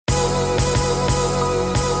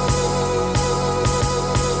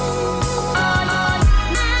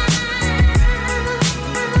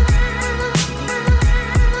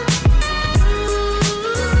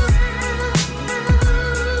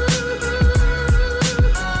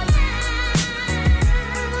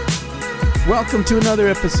Welcome to another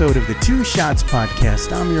episode of the Two Shots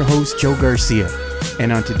Podcast. I'm your host, Joe Garcia.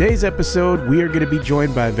 And on today's episode, we are going to be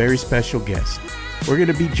joined by a very special guest. We're going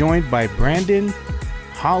to be joined by Brandon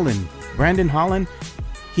Holland. Brandon Holland,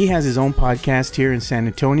 he has his own podcast here in San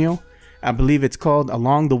Antonio. I believe it's called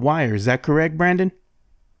Along the Wire. Is that correct, Brandon?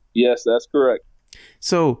 Yes, that's correct.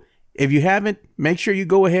 So if you haven't, make sure you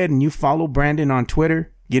go ahead and you follow Brandon on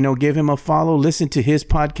Twitter. Give him a follow. Listen to his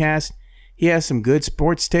podcast. He has some good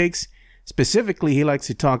sports takes. Specifically, he likes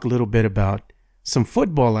to talk a little bit about some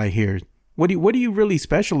football, I hear. What do you really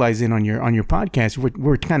specialize in on your podcast?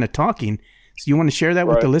 We're kind of talking. So you want to share that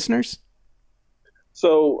with the listeners?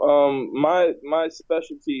 So my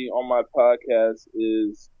specialty on my podcast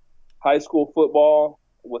is high school football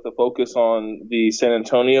with a focus on the San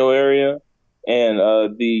Antonio area and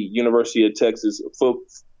the University of Texas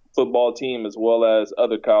football team, as well as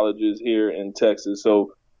other colleges here in Texas.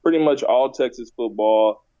 So pretty much all Texas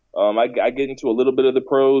football. I get into a little bit of the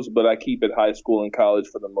pros, but I keep it high school and college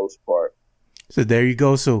for the most part. So there you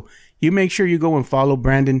go. So you make sure you go and follow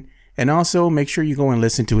Brandon, and also make sure you go and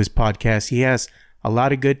listen to his podcast. He has a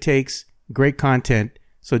lot of good takes, great content.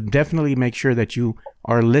 So definitely make sure that you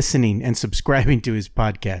are listening and subscribing to his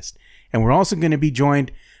podcast. And we're also going to be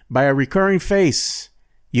joined by a recurring face.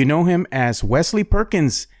 You know him as Wesley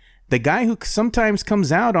Perkins, the guy who sometimes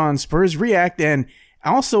comes out on Spurs React and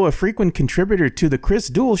also a frequent contributor to the Chris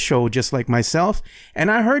Duell Show, just like myself. And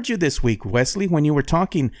I heard you this week, Wesley, when you were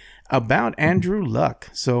talking about Andrew Luck.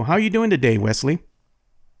 So how are you doing today, Wesley?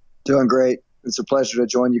 Doing great. It's a pleasure to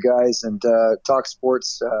join you guys and talk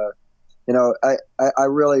sports. I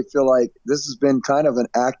really feel like this has been kind of an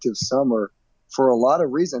active summer for a lot of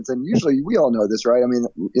reasons. And usually we all know this, right? I mean,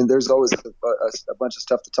 there's always a bunch of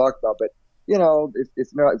stuff to talk about, but if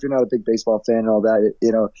you're not a big baseball fan and all that,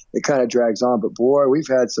 it kind of drags on. But boy, we've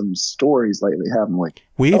had some stories lately, haven't we?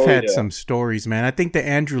 We've had some stories, man. I think the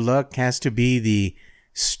Andrew Luck has to be the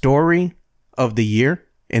story of the year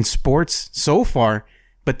in sports so far,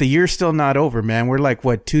 but the year's still not over, man. We're like,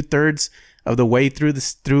 2/3 of the way through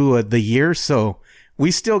the year. So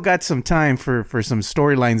we still got some time for some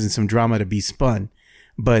storylines and some drama to be spun.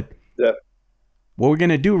 But what we're going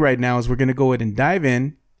to do right now is we're going to go ahead and dive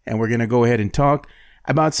in. And we're going to go ahead and talk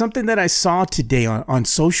about something that I saw today on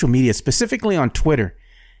social media, specifically on Twitter.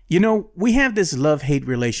 We have this love-hate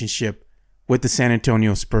relationship with the San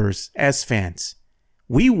Antonio Spurs as fans.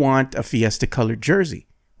 We want a Fiesta-colored jersey.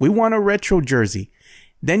 We want a retro jersey.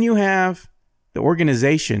 Then you have the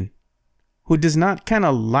organization who does not kind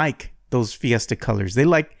of like those Fiesta colors. They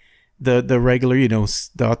like the regular,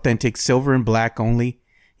 the authentic silver and black only,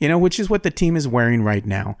 which is what the team is wearing right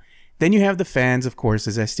now. Then you have the fans, of course,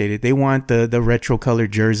 as I stated. They want the retro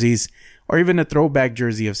colored jerseys or even a throwback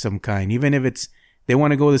jersey of some kind. Even if they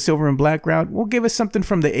want to go the silver and black route, well, give us something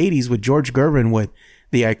from the 80s with George Gervin with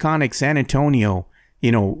the iconic San Antonio,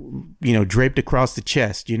 draped across the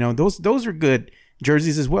chest. Those are good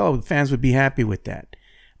jerseys as well. The fans would be happy with that.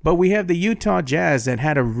 But we have the Utah Jazz that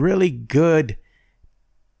had a really good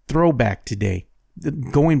throwback today,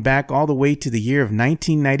 going back all the way to the year of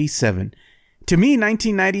 1997. To me,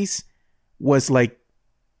 1990s was like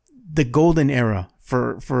the golden era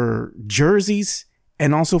for jerseys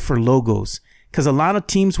and also for logos, because a lot of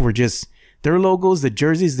teams were just their logos, the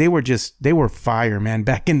jerseys, they were fire, man,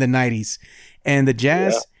 back in the 90s. And the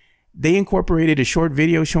Jazz, they incorporated a short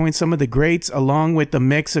video showing some of the greats along with the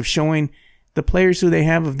mix of showing the players who they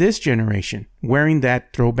have of this generation wearing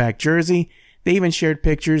that throwback jersey. They even shared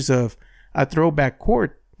pictures of a throwback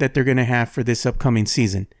court that they're going to have for this upcoming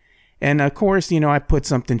season. And of course, I put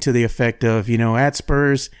something to the effect of, at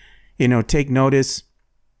Spurs, take notice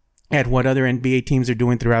at what other NBA teams are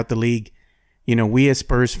doing throughout the league. We as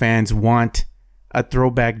Spurs fans want a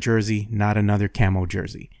throwback jersey, not another camo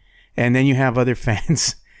jersey. And then you have other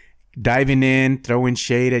fans diving in, throwing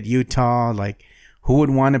shade at Utah. Like, who would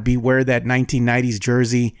want to wear that 1990s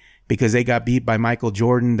jersey because they got beat by Michael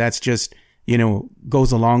Jordan? That's just,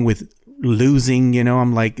 goes along with losing.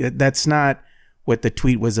 I'm like, that's not what the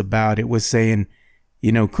tweet was about. It was saying,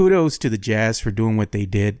 kudos to the Jazz for doing what they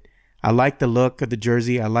did. I like the look of the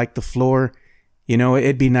jersey. I like the floor.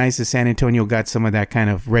 It'd be nice if San Antonio got some of that kind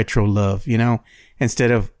of retro love, instead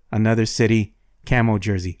of another city camo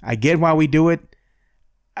jersey. I get why we do it.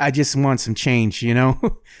 I just want some change,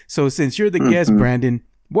 So since you're the guest, Brandon,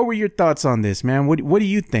 what were your thoughts on this, man? What do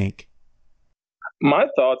you think? My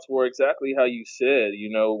thoughts were exactly how you said,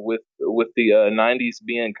 with the 90s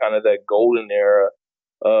being kind of that golden era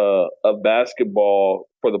of basketball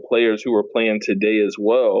for the players who are playing today as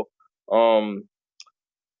well. The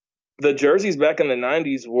jerseys back in the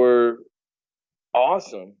 90s were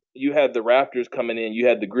awesome. you had the Raptors coming in, you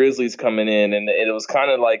had the Grizzlies coming in, and it was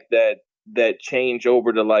kind of like that change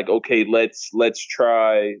over to like, okay, let's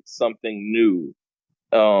try something new.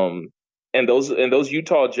 And those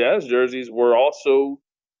Utah Jazz jerseys were also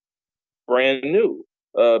brand new,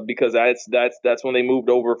 because that's when they moved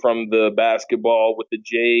over from the basketball with the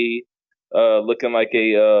J, looking like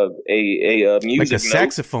a music like a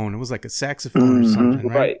saxophone. It was like a saxophone or something,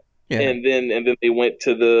 right? Yeah. And then they went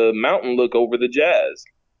to the mountain look over the Jazz,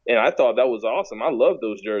 and I thought that was awesome. I love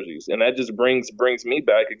those jerseys, and that just brings me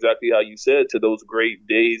back exactly how you said to those great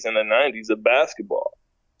days in the '90s of basketball.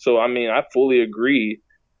 So I mean, I fully agree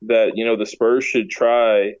that the Spurs should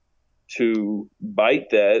try to bite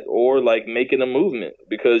that, or like make it a movement,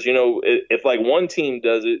 because if like one team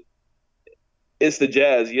does it, it's the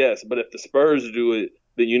Jazz, yes, but if the Spurs do it,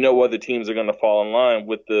 then other teams are going to fall in line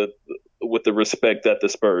with the respect that the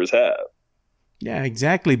Spurs have. Yeah,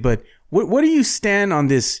 exactly. But what do you stand on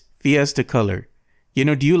this Fiesta color?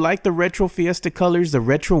 Do you like the retro Fiesta colors, the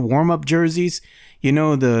retro warm-up jerseys?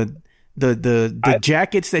 The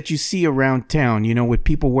jackets that you see around town, with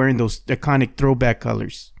people wearing those iconic throwback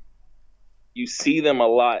colors. You see them a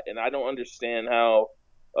lot, and I don't understand how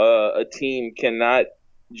a team cannot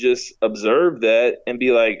just observe that and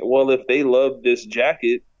be like, well, if they love this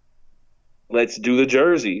jacket, let's do the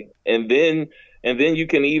jersey. And then you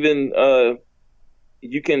can even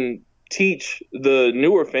you can teach the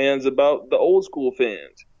newer fans about the old school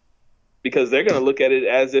fans, because they're going to look at it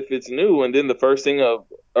as if it's new, and then the first thing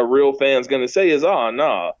a real fan's going to say is,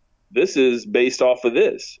 nah, this is based off of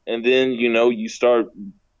this. And then you start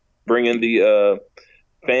bringing the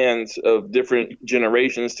fans of different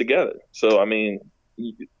generations together. So I mean,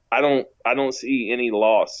 I don't see any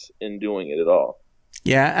loss in doing it at all.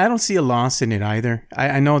 Yeah, I don't see a loss in it either.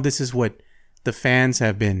 I know this is what the fans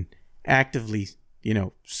have been actively,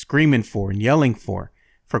 screaming for and yelling for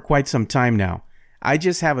quite some time now. I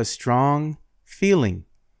just have a strong feeling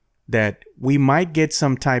that we might get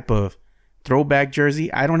some type of throwback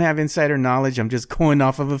jersey. I don't have insider knowledge. I'm just going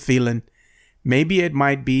off of a feeling. Maybe it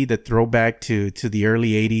might be the throwback to the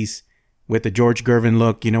early 80s with the George Gervin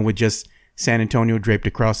look, with just San Antonio draped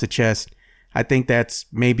across the chest. I think that's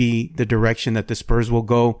maybe the direction that the Spurs will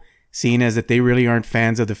go, seeing as that they really aren't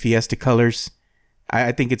fans of the Fiesta colors.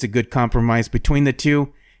 I think it's a good compromise between the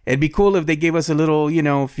two. It'd be cool if they gave us a little,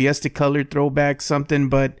 Fiesta colored throwback something,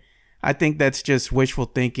 but I think that's just wishful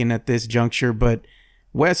thinking at this juncture. But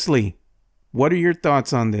Wesley, what are your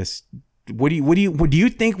thoughts on this? Do you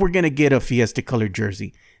think we're going to get a Fiesta colored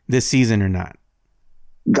jersey this season or not?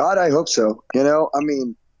 God, I hope so. I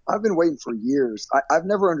mean, I've been waiting for years. I've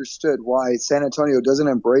never understood why San Antonio doesn't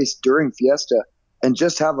embrace during Fiesta and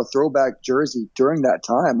just have a throwback jersey during that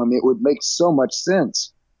time. I mean, it would make so much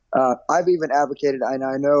sense. I've even advocated, and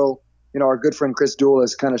I know, our good friend Chris Duell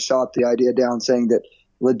has kind of shot the idea down, saying that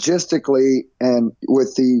logistically and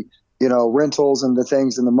with the, rentals and the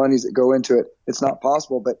things and the monies that go into it, it's not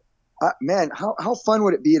possible. But man, how fun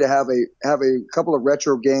would it be to have a couple of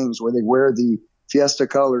retro games where they wear the Fiesta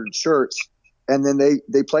colored shirts and then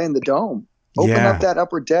they play in the dome, open up that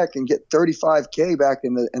upper deck and get $35K back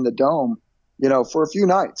in the dome, for a few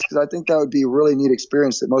nights. Cause I think that would be a really neat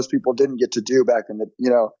experience that most people didn't get to do back in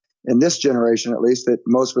in this generation, at least, that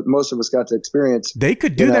most of us got to experience. They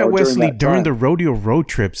could do that, Wesley, during the rodeo road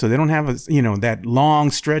trip. So they don't have that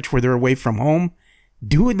long stretch where they're away from home.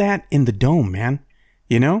 Do that in the dome, man.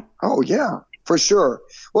 Oh yeah, for sure.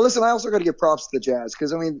 Well, listen, I also got to give props to the Jazz,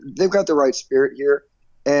 because I mean, they've got the right spirit here.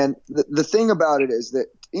 And the thing about it is that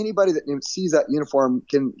anybody that sees that uniform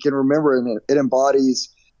can remember, and it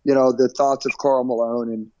embodies, the thoughts of Karl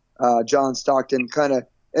Malone and John Stockton, kind of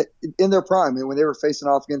in their prime, and when they were facing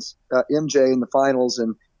off against MJ in the finals.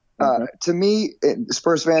 And to me,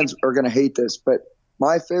 Spurs fans are going to hate this, but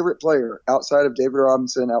my favorite player outside of David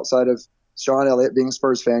Robinson, outside of Sean Elliott, being a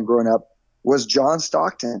Spurs fan growing up, was John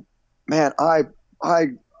Stockton. Man, I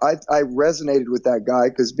resonated with that guy,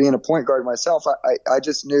 because being a point guard myself, I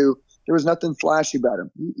just knew there was nothing flashy about him,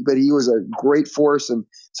 but he was a great force. And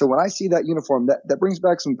so when I see that uniform, that brings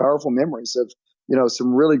back some powerful memories of,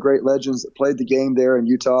 some really great legends that played the game there in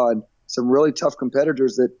Utah, and some really tough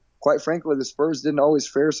competitors that, quite frankly, the Spurs didn't always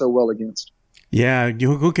fare so well against. Yeah,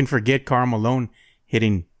 who can forget Karl Malone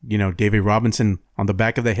hitting, David Robinson on the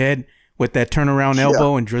back of the head with that turnaround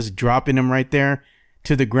elbow and just dropping him right there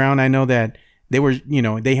to the ground. I know that they were,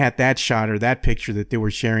 they had that shot or that picture that they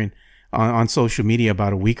were sharing on social media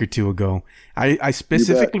about a week or two ago. I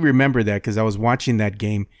specifically remember that because I was watching that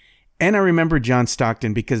game, and I remember John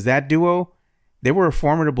Stockton, because that duo, they were a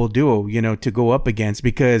formidable duo, to go up against,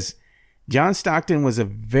 because John Stockton was a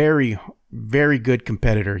very, very good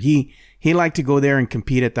competitor. He liked to go there and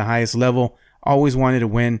compete at the highest level, always wanted to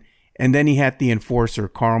win. And then he had the enforcer,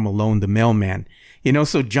 Karl Malone, the mailman. You know,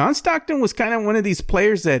 so John Stockton was kind of one of these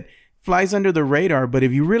players that flies under the radar. But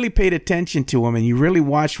if you really paid attention to him and you really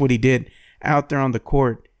watched what he did out there on the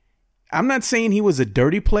court, I'm not saying he was a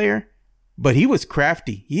dirty player, but he was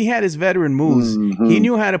crafty. He had his veteran moves. Mm-hmm. He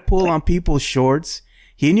knew how to pull on people's shorts.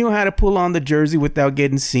 He knew how to pull on the jersey without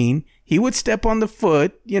getting seen. He would step on the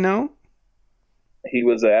foot, you know. He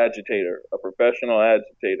was an agitator, a professional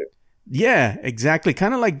agitator. Yeah, exactly.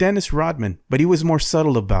 Kind of like Dennis Rodman, but he was more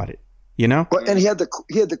subtle about it, you know? Well, and he had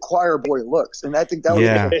the choir boy looks, and I think that was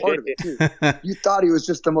a big part of it too. You thought he was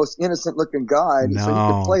just the most innocent looking guy, and so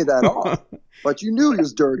you could play that off. But you knew he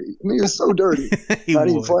was dirty. I mean, he was so dirty. Not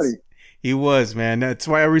even funny. He was, man. That's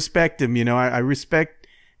why I respect him. You know, I respect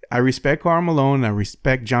Karl Malone. I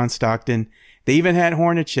respect John Stockton. They even had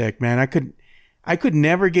Hornacek, man. I could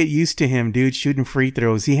never get used to him, dude, shooting free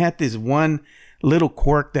throws. He had this one little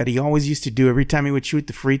quirk that he always used to do every time he would shoot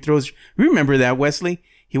the free throws. Remember that, Wesley?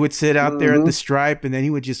 He would sit out there at the stripe, and then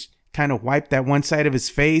he would just kind of wipe that one side of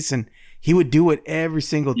his face, and he would do it every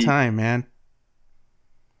single time, man.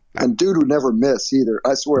 And dude would never miss either.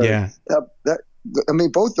 I swear. Yeah. I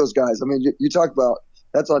mean, both those guys. I mean, you talk about,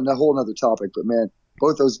 that's on a whole other topic, but man,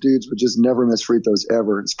 both those dudes would just never miss free throws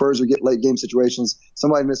ever. Spurs would get late game situations.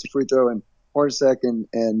 Somebody missed a free throw, and Hornacek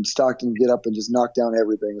and Stockton would get up and just knock down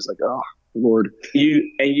everything. It's like, oh Lord.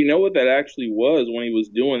 You know what that actually was when he was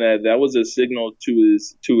doing that? That was a signal to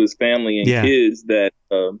his family and kids that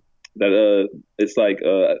it's like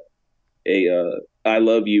I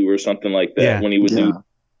love you or something like that when he would do.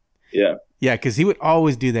 Yeah. Yeah, because he would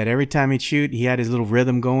always do that. Every time he'd shoot, he had his little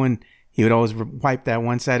rhythm going. He would always wipe that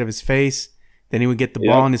one side of his face. Then he would get the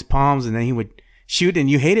ball in his palms, and then he would shoot. And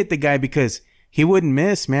you hated the guy because he wouldn't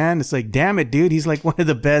miss, man. It's like, damn it, dude. He's like one of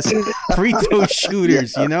the best free throw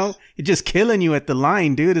shooters, you know? He's just killing you at the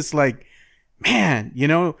line, dude. It's like, man, you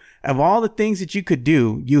know, of all the things that you could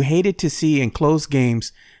do, you hated to see in close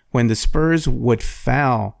games when the Spurs would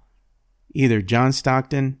foul either John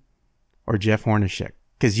Stockton or Jeff Hornacek.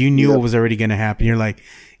 Because you knew what was already going to happen. You're like,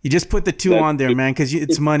 you just put the two on there, man, because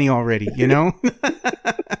it's money already, you know?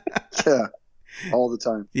 Yeah, all the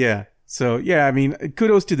time. Yeah. So, yeah, I mean,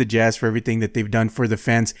 kudos to the Jazz for everything that they've done for the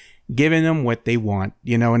fans, giving them what they want,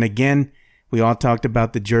 you know? And again, we all talked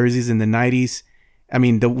about the jerseys in the 90s. I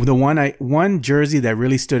mean, the one jersey that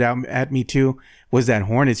really stood out at me, too, was that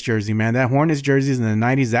Hornets jersey, man. That Hornets jerseys in the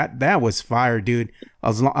 90s, that was fire, dude.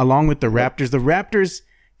 Along with the Raptors. The Raptors,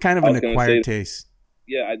 kind of an acquired taste.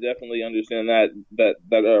 Yeah, I definitely understand that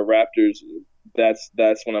Raptors.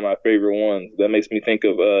 That's one of my favorite ones. That makes me think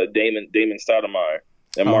of Damon Stoudemire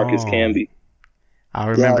and Marcus Camby. I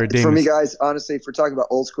remember Damon. For me, guys, honestly, if we're talking about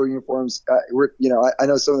old school uniforms, I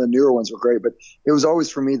know some of the newer ones were great, but it was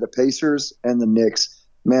always for me the Pacers and the Knicks.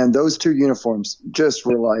 Man, those two uniforms just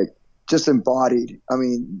were just embodied. I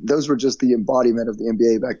mean, those were just the embodiment of the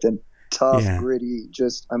NBA back then. Tough, gritty.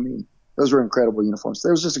 Those were incredible uniforms.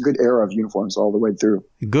 There was just a good era of uniforms all the way through.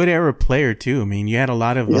 Good era player, too. I mean, you had a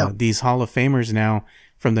lot of these Hall of Famers now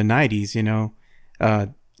from the 90s, you know,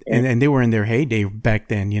 and they were in their heyday back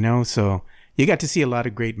then, you know. So you got to see a lot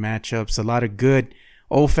of great matchups, a lot of good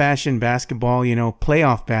old-fashioned basketball, you know,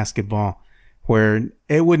 playoff basketball, where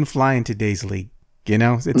it wouldn't fly in today's league, you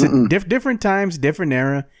know. It's different times, different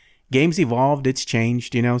era. Games evolved. It's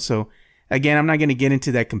changed, you know. So, again, I'm not going to get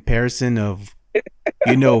into that comparison of,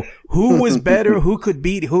 you know, who was better, who could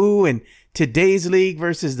beat who, and today's league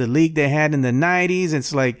versus the league they had in the 90s.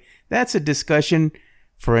 It's like, that's a discussion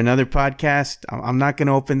for another podcast. I'm not going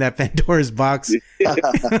to open that Pandora's box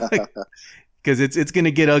because it's going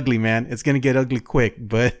to get ugly, man. It's going to get ugly quick,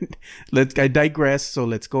 but I digress. So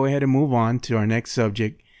let's go ahead and move on to our next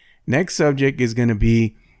subject. Next subject is going to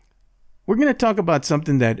be, we're going to talk about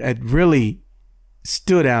something that had really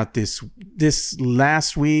stood out this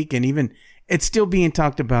last week, and even it's still being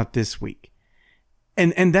talked about this week.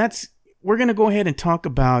 And that's, we're going to go ahead and talk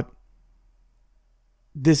about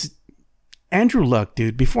this Andrew Luck,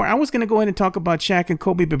 dude. Before, I was going to go ahead and talk about Shaq and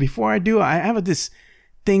Kobe, but before I do, I have this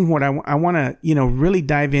thing where I want to, you know, really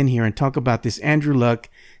dive in here and talk about this Andrew Luck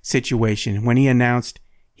situation when he announced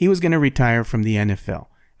he was going to retire from the NFL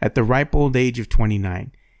at the ripe old age of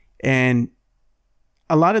 29. And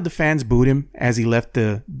a lot of the fans booed him as he left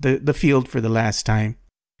the field for the last time.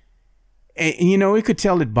 And, you know, you could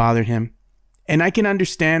tell it bothered him. And I can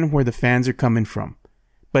understand where the fans are coming from.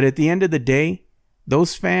 But at the end of the day,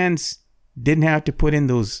 those fans didn't have to put in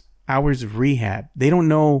those hours of rehab. They don't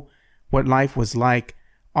know what life was like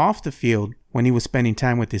off the field when he was spending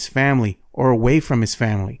time with his family or away from his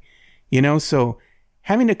family. You know, so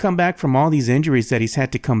having to come back from all these injuries that he's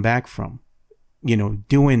had to come back from,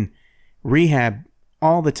 doing rehab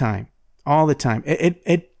all the time.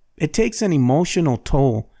 It takes an emotional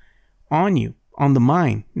toll on you, on the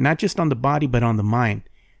mind, not just on the body, but on the mind.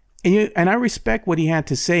 And I respect what he had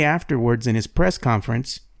to say afterwards in his press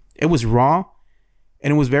conference. It was raw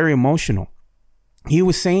and it was very emotional. He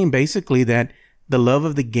was saying basically that the love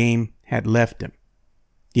of the game had left him.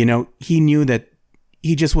 He knew that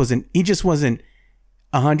he just wasn't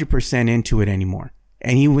 100% into it anymore.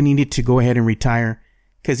 And he needed to go ahead and retire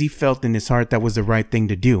because he felt in his heart that was the right thing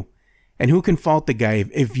to do. And who can fault the guy?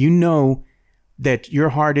 If you know that your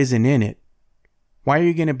heart isn't in it, why are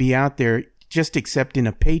you going to be out there just accepting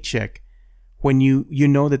a paycheck when you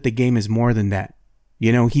know that the game is more than that?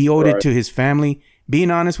 He owed it to his family,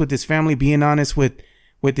 being honest with his family, being honest with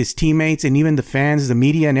his teammates and even the fans, the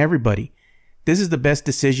media and everybody. This is the best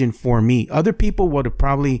decision for me. Other people would have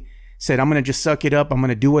probably said, I'm going to just suck it up. I'm going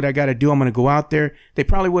to do what I got to do. I'm going to go out there. They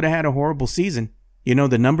probably would have had a horrible season.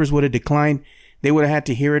 The numbers would have declined. They would have had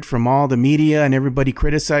to hear it from all the media and everybody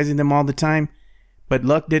criticizing them all the time. But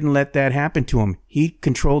Luck didn't let that happen to him. He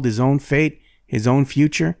controlled his own fate, his own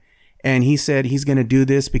future. And he said he's going to do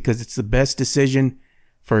this because it's the best decision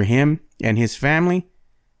for him and his family.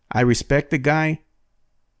 I respect the guy.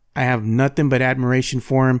 I have nothing but admiration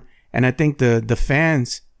for him. And I think the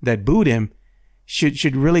fans that booed him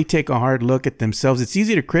should really take a hard look at themselves. It's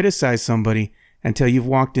easy to criticize somebody until you've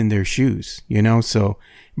walked in their shoes, So,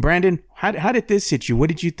 Brandon, how did this hit you? What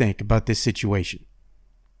did you think about this situation?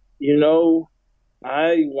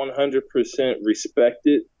 I 100% respect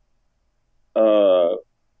it.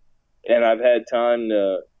 And I've had time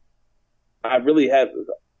to,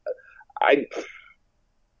 it's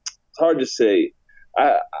hard to say.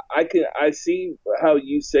 I see how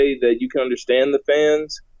you say that you can understand the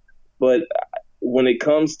fans, but when it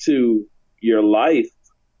comes to your life,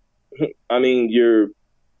 I mean, your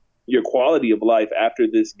quality of life after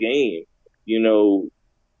this game, you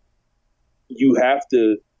have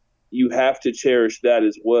to cherish that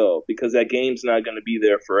as well, because that game's not going to be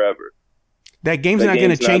there forever. That game's not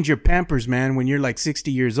going to change your Pampers, man, when you're like 60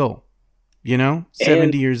 years old,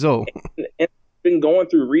 70 years old. And been going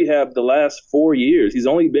through rehab the last 4 years. He's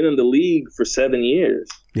only been in the league for 7 years.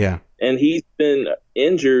 Yeah. And he's been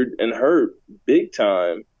injured and hurt big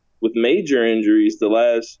time with major injuries the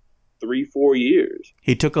last 3-4 years.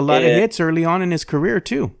 He took a lot of hits early on in his career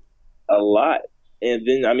too. A lot. And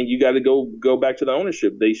then, I mean, you got to go back to the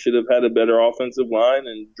ownership. They should have had a better offensive line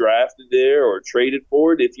and drafted there or traded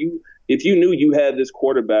for it. If you knew you had this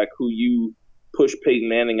quarterback who you pushed Peyton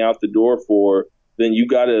Manning out the door for, then you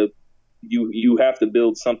have to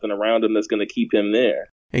build something around him that's going to keep him there.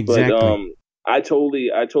 Exactly. But I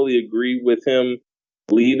totally agree with him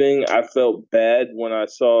leaving. I felt bad when I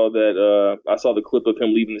saw the clip of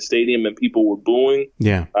him leaving the stadium and people were booing.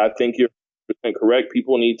 Yeah. I think you're correct.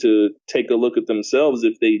 People need to take a look at themselves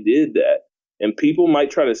if they did that. And people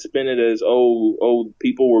might try to spin it as, oh,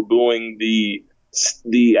 people were booing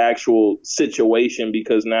the actual situation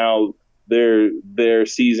because now their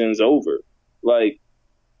season's over. Like,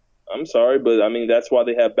 I'm sorry, but I mean, that's why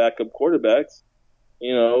they have backup quarterbacks,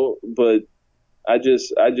 but I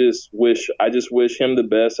just wish him the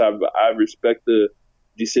best. I respect the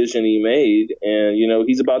decision he made, and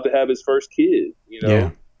he's about to have his first kid.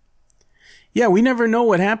 Yeah, we never know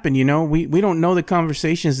what happened. We don't know the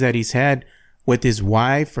conversations that he's had with his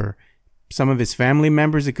wife or some of his family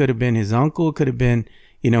members. It could have been his uncle, it could have been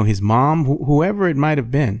his mom, whoever it might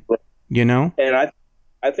have been. And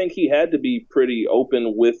I think he had to be pretty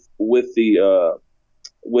open with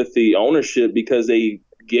the ownership because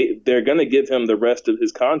they're going to give him the rest of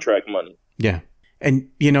his contract money. Yeah. And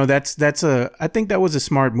I think that was a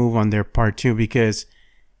smart move on their part too, because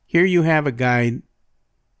here you have a guy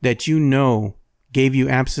that gave you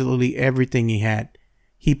absolutely everything he had.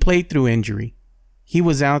 He played through injury. He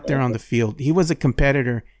was out there on the field. He was a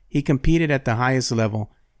competitor. He competed at the highest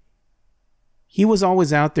level. He was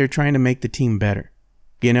always out there trying to make the team better.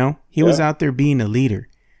 He was out there being a leader.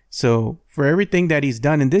 So for everything that he's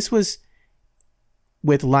done, and this was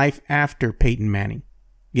with life after Peyton Manning,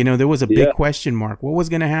 there was a big question mark. What was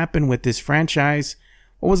going to happen with this franchise?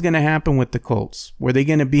 What was going to happen with the Colts? Were they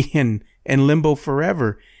going to be in limbo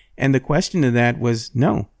forever? And the question to that was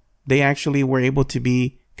no. They actually were able to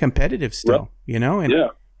be competitive still, And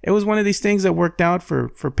it was one of these things that worked out for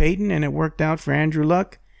Peyton, and it worked out for Andrew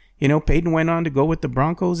Luck. Peyton went on to go with the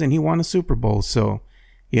Broncos, and he won a Super Bowl. So,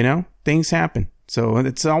 things happen. So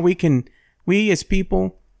it's all we as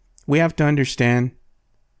people, we have to understand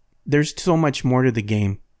there's so much more to the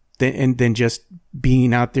game than just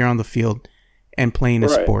being out there on the field and playing a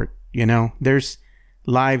sport. There's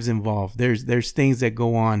lives involved. There's things that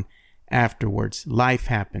go on afterwards. Life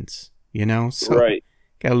happens, So Right.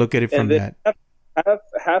 gotta look at it from that.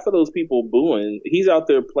 Half of those people booing, he's out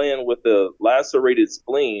there playing with a lacerated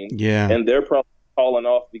spleen, Yeah. and they're probably calling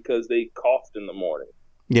off because they coughed in the morning.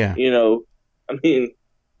 Yeah. I mean,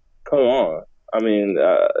 come on. I mean,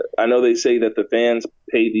 I know they say that the fans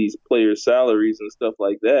pay these players' salaries and stuff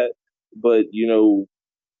like that, but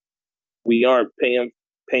we aren't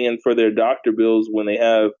paying for their doctor bills when they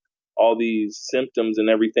have all these symptoms and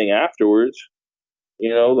everything afterwards.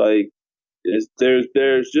 There's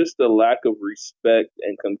just a lack of respect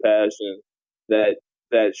and compassion that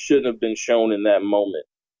shouldn't have been shown in that moment,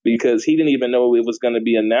 because he didn't even know it was going to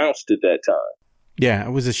be announced at that time. Yeah,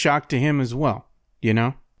 it was a shock to him as well.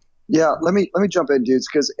 Yeah, let me jump in, dudes,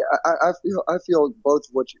 because I feel both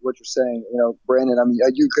what you're saying. Brandon, I mean,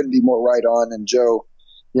 you couldn't be more right on, and Joe,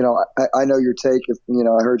 I know your take. If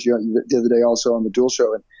I heard you the other day also on the Dual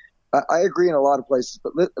Show, and I agree in a lot of places.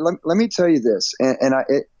 But let me tell you this, and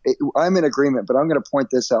I'm in agreement, but I'm going to point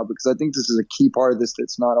this out because I think this is a key part of this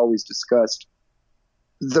that's not always discussed.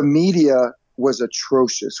 The media was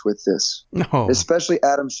atrocious with this, especially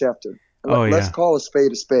Adam Schefter. Let's call a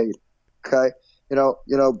spade a spade, okay?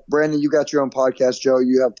 Brandon, you got your own podcast. Joe,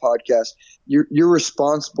 you have a podcast. You're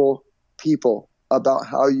responsible people about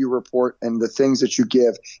how you report and the things that you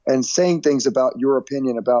give, and saying things about your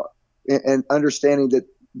opinion about, and understanding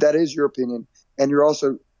that is your opinion, and you're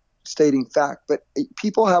also stating fact. But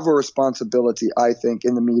people have a responsibility, I think,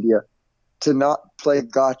 in the media to not play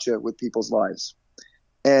gotcha with people's lives.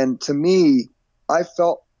 And to me, I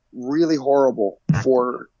felt really horrible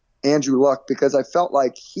for Andrew Luck because I felt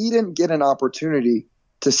like he didn't get an opportunity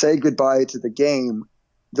to say goodbye to the game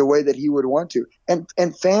the way that he would want to. And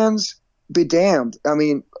fans be damned. I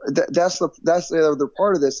mean, that's the other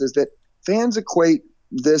part of this, is that fans equate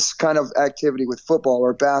this kind of activity with football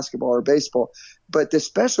or basketball or baseball, but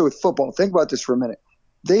especially with football. Think about this for a minute.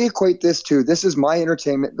 They equate this to, this is my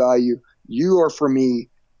entertainment value. You are for me.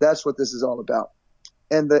 That's what this is all about.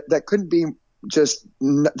 And that couldn't be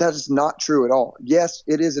that is not true at all. Yes,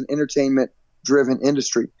 it is an entertainment driven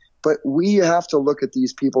industry, but we have to look at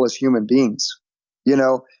these people as human beings.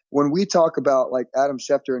 When we talk about like Adam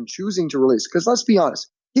Schefter and choosing to release, because let's be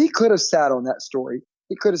honest, he could have sat on that story.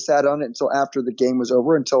 He could have sat on it until after the game was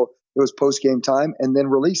over, until it was post game time, and then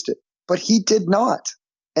released it. But he did not.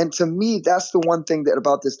 And to me, that's the one thing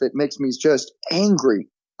about this that makes me just angry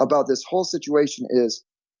about this whole situation, is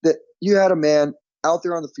that you had a man out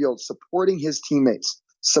there on the field supporting his teammates,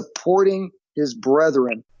 supporting his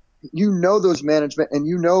brethren. Those management, and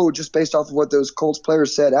just based off of what those Colts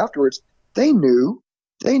players said afterwards, they knew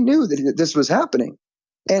that this was happening.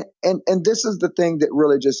 And this is the thing that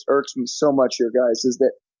really just irks me so much here, guys, is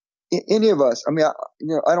that any of us, I mean,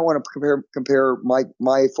 I don't want to compare my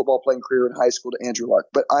football playing career in high school to Andrew Luck,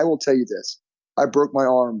 but I will tell you this. I broke my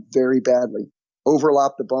arm very badly,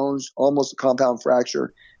 overlapped the bones, almost a compound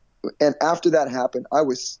fracture. And after that happened, I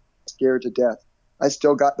was scared to death. I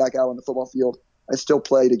still got back out on the football field. I still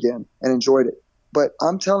played again and enjoyed it. But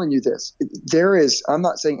I'm telling you this, I'm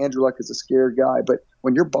not saying Andrew Luck is a scared guy, but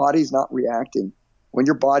when your body's not reacting, when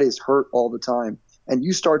your body is hurt all the time, and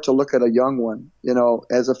you start to look at a young one,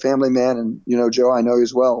 as a family man, and, Joe, I know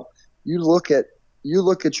as well, you look at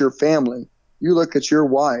your family, you look at your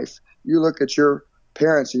wife, you look at your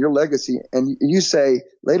parents and your legacy, and you say,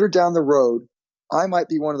 later down the road, I might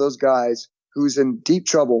be one of those guys who's in deep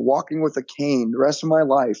trouble, walking with a cane the rest of my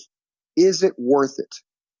life. Is it worth it?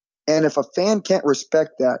 And if a fan can't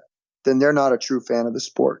respect that, then they're not a true fan of the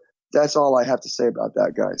sport. That's all I have to say about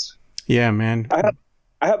that, guys. Yeah, man.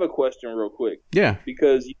 I have a question real quick. Yeah.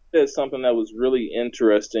 Because you said something that was really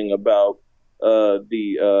interesting about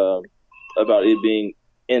about it being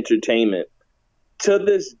entertainment. To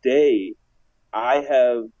this day, I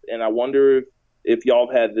have, and I wonder if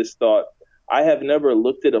y'all have had this thought, I have never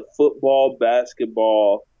looked at a football,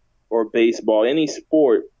 basketball, or baseball, any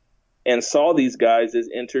sport, and saw these guys as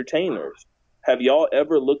entertainers. Have y'all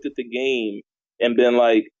ever looked at the game and been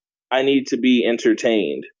like, I need to be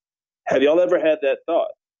entertained? Have y'all ever had that thought?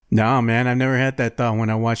 No, man, I've never had that thought when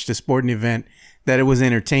I watched a sporting event that it was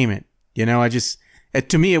entertainment.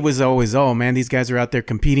 To me, it was always, oh, man, these guys are out there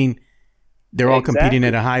competing. They're all competing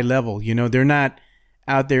at a high level. They're not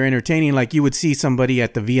out there entertaining like you would see somebody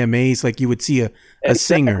at the VMAs, like you would see a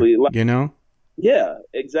singer, Yeah,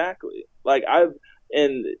 exactly.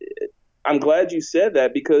 And I'm glad you said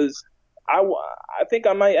that, because I think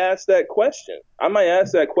I might ask that question. I might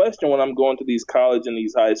ask that question when I'm going to these college and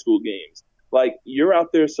these high school games. Like, you're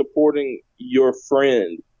out there supporting your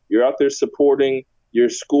friend. You're out there supporting your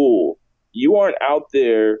school. You aren't out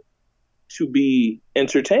there to be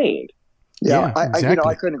entertained. Yeah, exactly.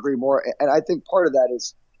 I couldn't agree more. And I think part of that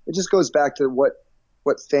is it just goes back to what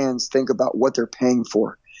fans think about what they're paying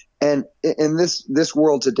for. And in this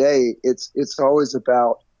world today, it's always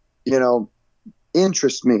about,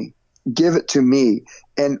 interest me, give it to me.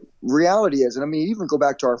 And reality is, and I mean, even go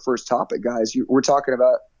back to our first topic, guys, we're talking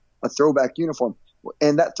about a throwback uniform.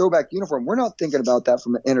 And that throwback uniform, we're not thinking about that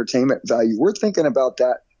from an entertainment value. We're thinking about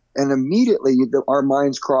that. And immediately our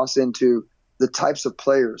minds cross into the types of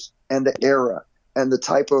players and the era and the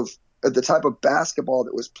type of basketball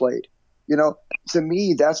that was played. To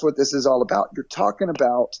me, that's what this is all about. You're talking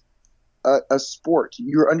about a sport.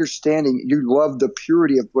 You're understanding, you love the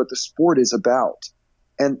purity of what the sport is about.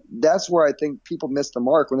 And that's where I think people miss the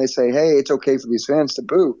mark when they say, hey, it's okay for these fans to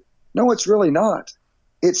boo. No, it's really not.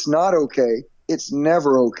 It's not okay. It's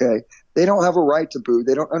never okay. They don't have a right to boo.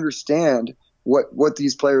 They don't understand what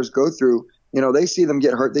these players go through. They see them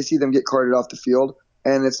get hurt. They see them get carted off the field.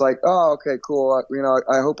 And it's like, oh, okay, cool.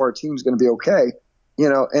 I hope our team's going to be okay.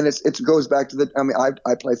 And it goes back to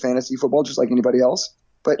I play fantasy football just like anybody else.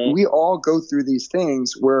 But we all go through these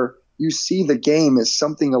things where you see the game as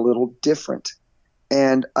something a little different.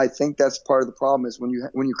 And I think that's part of the problem is when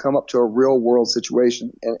you come up to a real world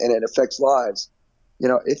situation and it affects lives,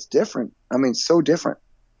 it's different. I mean, so different.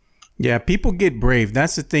 Yeah, people get brave.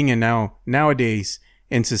 That's the thing. And nowadays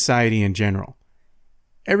in society in general,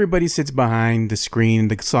 everybody sits behind the screen,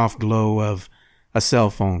 the soft glow of a cell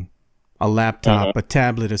phone, a laptop, a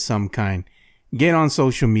tablet of some kind. Get on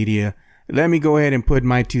social media. Let me go ahead and put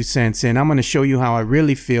my 2 cents in. I'm going to show you how I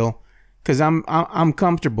really feel because I'm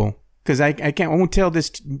comfortable. Because I won't tell this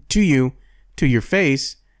to you, to your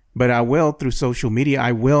face, but I will through social media.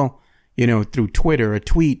 I will, through Twitter, a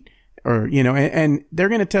tweet, or, and they're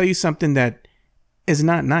going to tell you something that is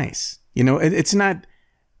not nice. It's not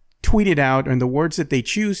tweeted out, and the words that they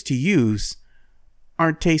choose to use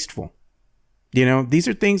aren't tasteful. These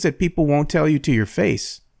are things that people won't tell you to your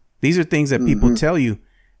face. These are things that people tell you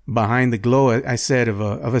behind the glow, I said, of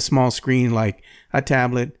a small screen like a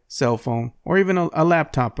tablet, cell phone, or even a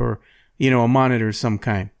laptop or, a monitor of some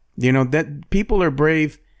kind. That people are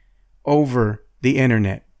brave over the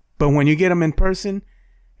internet. But when you get them in person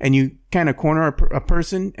and you kind of corner a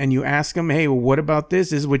person and you ask them, hey, well, what about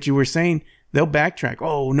this? This is what you were saying. They'll backtrack.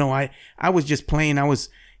 Oh, no, I was just playing. I was,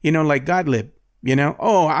 like Godlib,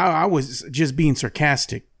 oh, I was just being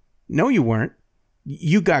sarcastic. No, you weren't.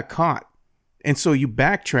 You got caught. And so you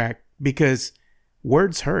backtrack because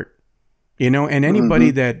words hurt, and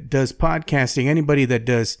anybody that does podcasting, anybody that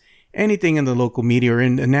does anything in the local media or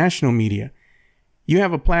in the national media, you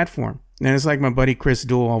have a platform. And it's like my buddy Chris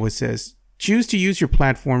Duell always says, choose to use your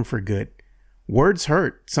platform for good. Words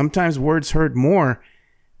hurt. Sometimes words hurt more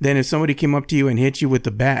than if somebody came up to you and hit you with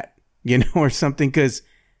the bat, or something, because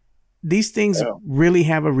these things really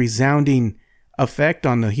have a resounding effect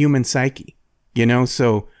on the human psyche,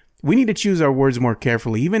 so we need to choose our words more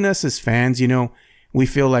carefully. Even us as fans, we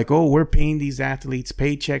feel like, oh, we're paying these athletes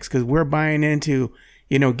paychecks because we're buying into,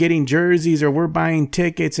 getting jerseys, or we're buying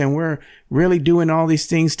tickets, and we're really doing all these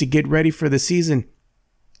things to get ready for the season.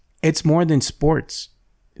 It's more than sports.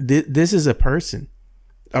 This is a person,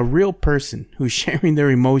 a real person who's sharing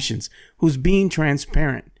their emotions, who's being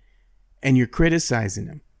transparent, and you're criticizing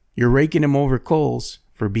them. You're raking them over coals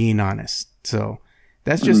for being honest. So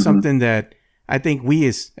that's just something that I think we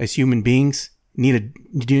as human beings need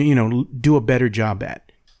to, do a better job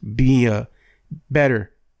at. Be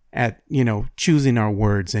better at, choosing our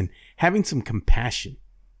words and having some compassion,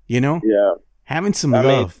 Yeah. Having some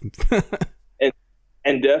love.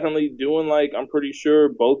 and definitely doing like, I'm pretty sure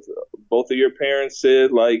both of your parents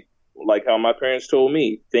said, like how my parents told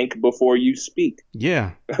me, think before you speak.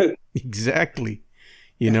 Yeah, exactly.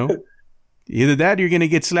 Either that or you're going to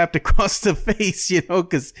get slapped across the face,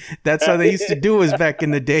 because that's how they used to do us back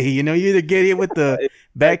in the day. You either get hit with the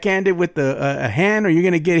backhanded with a hand, or you're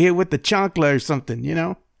going to get hit with the chancla or something,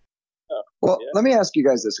 Well, let me ask you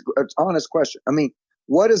guys this, an honest question. I mean,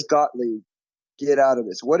 what does Gottlieb get out of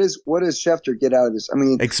this? What does Schefter get out of this? I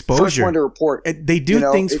mean, exposure. First one to report. They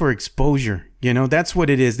do things for exposure. That's what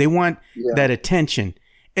it is. They want that attention.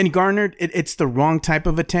 And Garner, it's the wrong type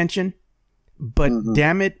of attention, but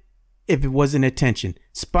damn it, if it wasn't attention.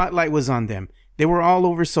 Spotlight was on them. They were all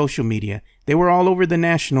over social media. They were all over the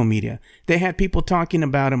national media. They had people talking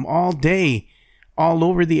about them all day, all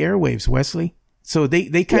over the airwaves, Wesley. So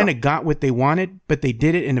they kind of got what they wanted, but they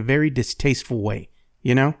did it in a very distasteful way,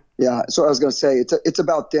 Yeah, so I was going to say, it's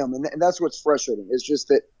about them, and that's what's frustrating. It's just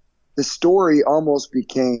that the story almost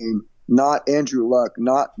became not Andrew Luck,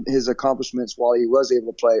 not his accomplishments while he was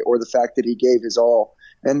able to play, or the fact that he gave his all.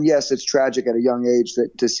 And yes, it's tragic at a young age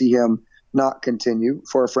to see him not continue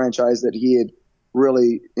for a franchise that he had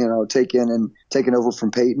really, taken over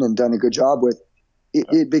from Peyton and done a good job with.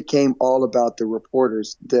 It became all about the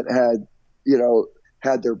reporters that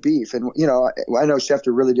had their beef. And, I know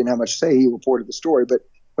Schefter really didn't have much to say. He reported the story, but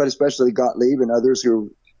especially Gottlieb and others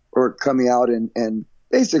who were coming out and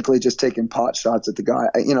basically just taking pot shots at the guy.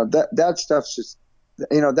 That stuff's just,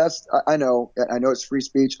 I know it's free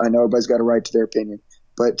speech. I know everybody's got a right to their opinion.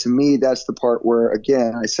 But to me, that's the part where,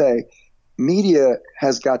 again, I say media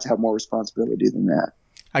has got to have more responsibility than that.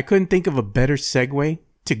 I couldn't think of a better segue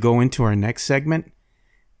to go into our next segment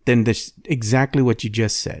than this, exactly what you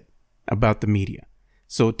just said about the media.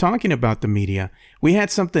 So talking about the media, we had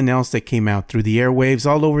something else that came out through the airwaves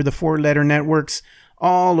all over the four-letter networks,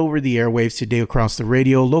 all over the airwaves today across the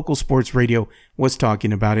radio. Local sports radio was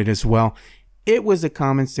talking about it as well. It was the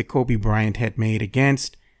comments that Kobe Bryant had made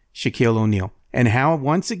against Shaquille O'Neal, and how,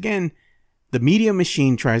 once again, the media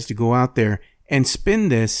machine tries to go out there and spin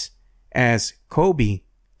this as Kobe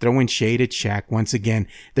throwing shade at Shaq once again.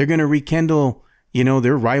 They're going to rekindle,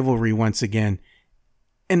 their rivalry once again.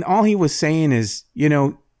 And all he was saying is,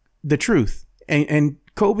 the truth. And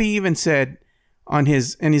Kobe even said in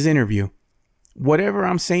his interview, whatever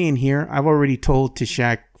I'm saying here, I've already told to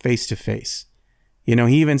Shaq face to face. He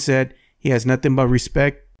even said he has nothing but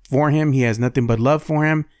respect for him. He has nothing but love for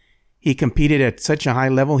him. He competed at such a high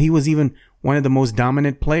level. He was even one of the most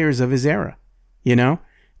dominant players of his era.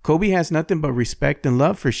 Kobe has nothing but respect and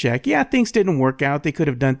love for Shaq. Yeah, things didn't work out. They could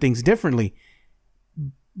have done things differently.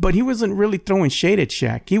 But he wasn't really throwing shade at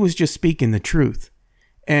Shaq. He was just speaking the truth.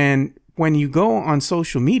 And when you go on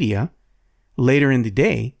social media later in the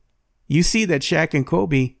day, you see that Shaq and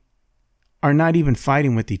Kobe are not even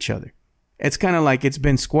fighting with each other. It's kind of like it's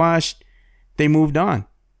been squashed. They moved on.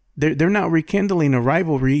 They're not rekindling a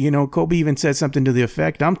rivalry. Kobe even said something to the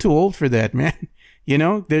effect, "I'm too old for that, man."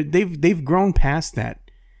 They've grown past that.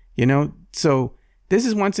 So this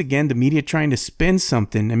is once again the media trying to spin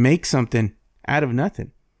something and make something out of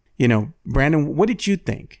nothing. Brandon, what did you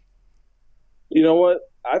think? You know what?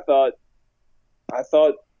 I thought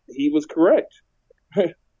he was correct.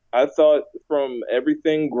 I thought from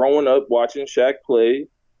everything growing up watching Shaq play,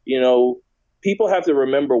 people have to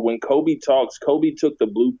remember when Kobe talks, Kobe took the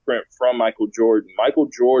blueprint from Michael Jordan. Michael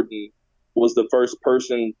Jordan was the first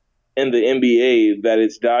person in the NBA that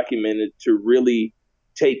is documented to really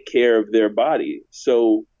take care of their body.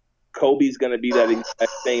 So Kobe's going to be that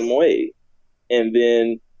exact same way. And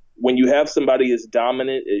then when you have somebody as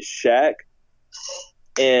dominant as Shaq,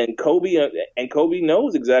 and Kobe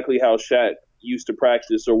knows exactly how Shaq used to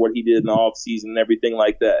practice or what he did in the off season and everything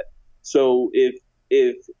like that. So if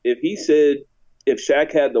he said if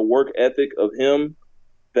Shaq had the work ethic of him,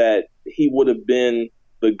 that he would have been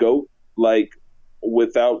the GOAT, like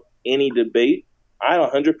without any debate, I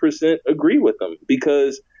 100% agree with him,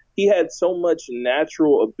 because he had so much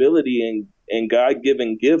natural ability and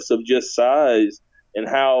God-given gifts of just size and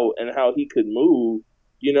how he could move.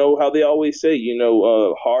 How they always say,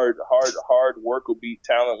 hard work will beat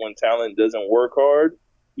talent when talent doesn't work hard.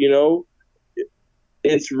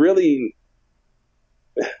 It's really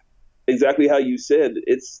exactly how you said.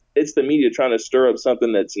 It's the media trying to stir up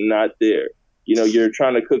something that's not there. You're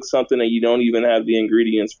trying to cook something that you don't even have the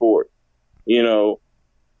ingredients for.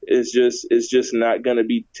 It's just not going to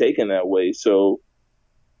be taken that way. So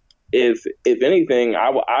if anything,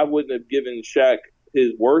 I wouldn't have given Shaq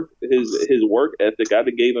his work ethic. I'd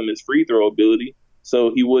have gave him his free throw ability,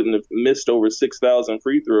 so he wouldn't have missed over 6,000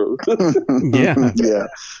 free throws. Yeah.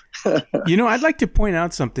 I'd like to point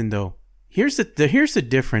out something though. Here's the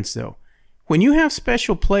difference though. When you have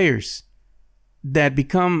special players that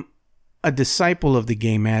become a disciple of the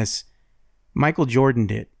game, as Michael Jordan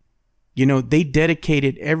did, they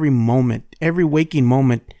dedicated every moment, every waking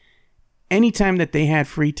moment, anytime that they had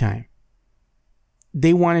free time.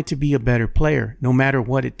 They wanted to be a better player, no matter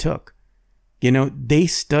what it took. They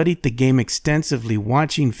studied the game extensively,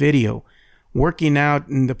 watching video, working out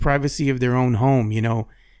in the privacy of their own home,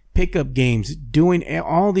 pickup games, doing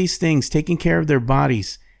all these things, taking care of their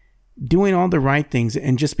bodies, doing all the right things,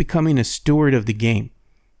 and just becoming a steward of the game.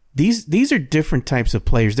 These are different types of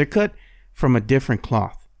players. They're cut from a different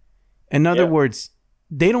cloth. In other words,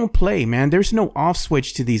 they don't play, man. There's no off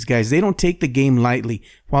switch to these guys. They don't take the game lightly.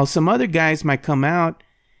 While some other guys might come out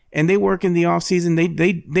and they work in the off season,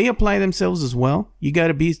 they apply themselves as well. You got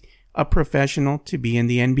to be a professional to be in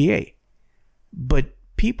the NBA. But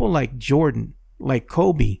people like Jordan, like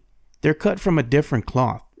Kobe, they're cut from a different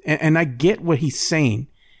cloth. And I get what he's saying.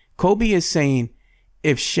 Kobe is saying,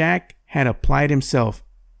 if Shaq had applied himself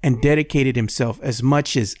and dedicated himself as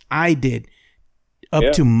much as I did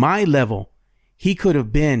up to my level, he could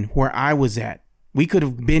have been where I was at. We could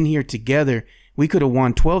have been here together. We could have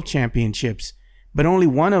won 12 championships, but only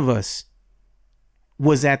one of us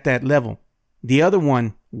was at that level. The other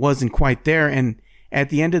one wasn't quite there. And at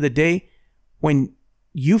the end of the day, when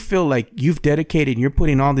you feel like you've dedicated and you're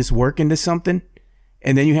putting all this work into something,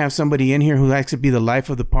 and then you have somebody in here who likes to be the life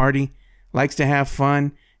of the party, likes to have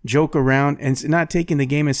fun, joke around, and not taking the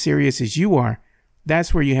game as serious as you are,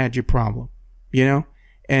 that's where you had your problem, you know?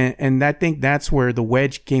 And I think that's where the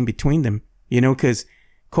wedge came between them, you know, because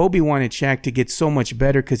Kobe wanted Shaq to get so much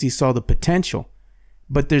better because he saw the potential.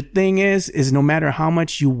 But the thing is no matter how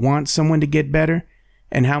much you want someone to get better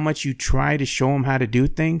and how much you try to show them how to do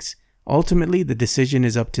things, ultimately the decision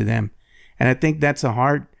is up to them. And I think that's a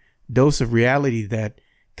hard dose of reality that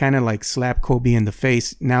kind of like slapped Kobe in the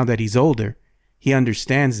face. Now that he's older, he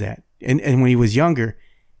understands that. And when he was younger,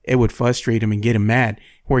 it would frustrate him and get him mad,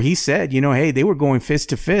 where he said, you know, hey, they were going fist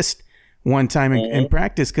to fist one time in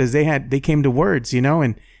practice because they came to words, you know,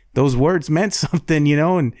 and those words meant something, you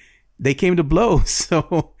know, and they came to blows.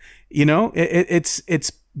 So, you know,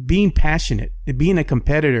 it's being passionate, being a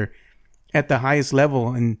competitor at the highest level,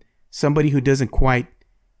 and somebody who doesn't quite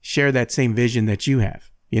share that same vision that you have.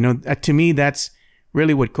 You know, to me, that's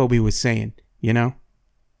really what Kobe was saying, you know?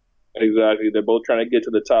 Exactly. They're both trying to get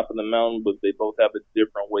to the top of the mountain, but they both have a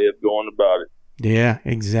different way of going about it. Yeah,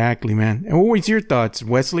 exactly, man. And what was your thoughts,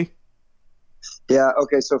 Wesley? Yeah,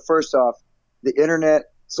 okay, so first off, the internet,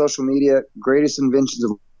 social media, greatest inventions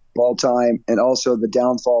of all time, and also the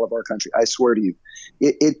downfall of our country. I swear to you.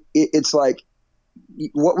 It's like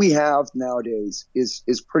what we have nowadays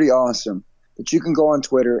is pretty awesome. That you can go on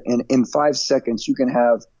Twitter and in 5 seconds you can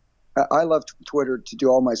have – I love Twitter to do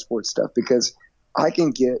all my sports stuff because I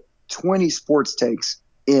can get 20 sports takes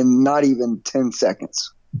in not even 10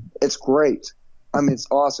 seconds. It's great. I mean, it's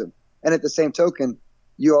awesome. And at the same token,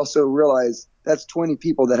 you also realize that's 20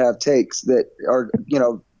 people that have takes that are, you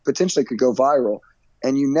know, potentially could go viral,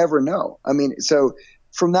 and you never know. I mean, so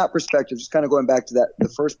from that perspective, just kind of going back to that, the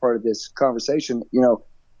first part of this conversation, you know,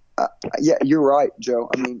 yeah, you're right, Joe.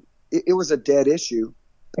 I mean, it was a dead issue,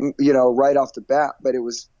 you know, right off the bat, but it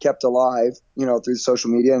was kept alive, you know, through social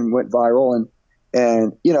media and went viral.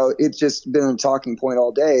 And, you know, it's just been a talking point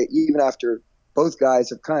all day, even after both guys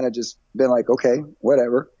have kind of just been like, okay,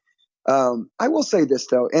 whatever. I will say this,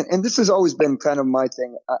 though, and this has always been kind of my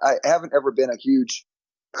thing. I haven't ever been a huge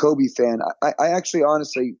Kobe fan. I actually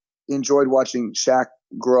honestly enjoyed watching Shaq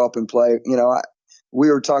grow up and play. You know, we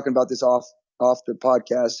were talking about this off the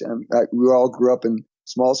podcast, and we all grew up in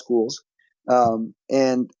small schools. You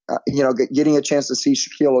know, getting a chance to see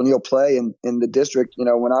Shaquille O'Neal play in the district, you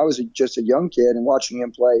know, when I was just a young kid and watching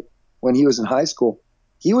him play when he was in high school,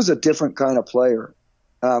 he was a different kind of player.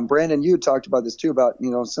 Brandon, you had talked about this too, about,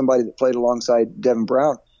 you know, somebody that played alongside Devin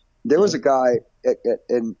Brown. There was a guy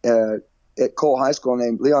at Cole High School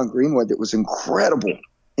named Leon Greenwood that was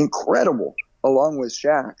incredible, along with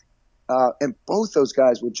Shaq. And both those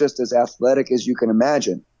guys were just as athletic as you can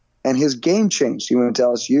imagine. And his game changed. He went to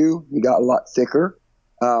LSU. He got a lot thicker.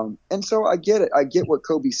 And so I get it. I get what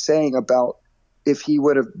Kobe's saying about if he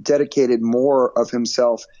would have dedicated more of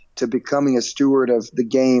himself to becoming a steward of the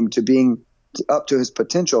game, to being up to his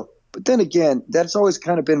potential. But then again, that's always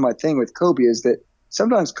kind of been my thing with Kobe, is that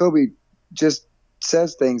sometimes Kobe just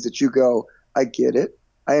says things that you go, I get it.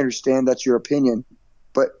 I understand that's your opinion.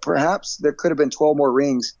 But perhaps there could have been 12 more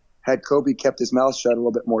rings had Kobe kept his mouth shut a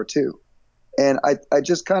little bit more too. And I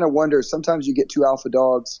just kind of wonder, sometimes you get two alpha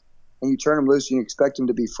dogs and you turn them loose and you expect them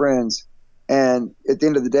to be friends. And at the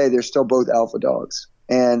end of the day, they're still both alpha dogs.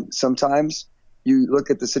 And sometimes you look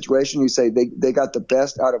at the situation, you say they got the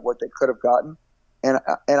best out of what they could have gotten.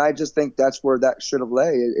 And I just think that's where that should have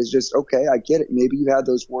lay, is just, okay, I get it. Maybe you had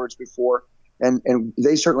those words before, and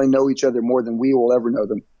they certainly know each other more than we will ever know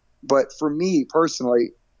them. But for me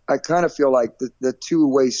personally, I kind of feel like the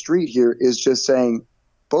two-way street here is just saying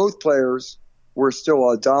both players were still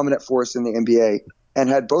a dominant force in the NBA, and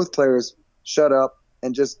had both players shut up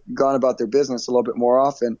and just gone about their business a little bit more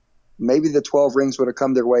often, maybe the 12 rings would have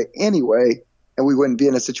come their way anyway, and we wouldn't be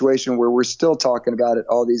in a situation where we're still talking about it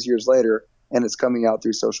all these years later and it's coming out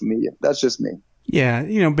through social media. That's just me. Yeah,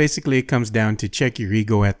 you know, basically it comes down to check your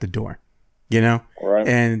ego at the door, you know? Right.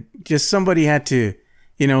 And just somebody had to,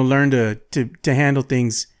 you know, learn to handle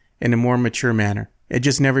things in a more mature manner. It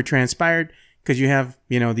just never transpired because you have,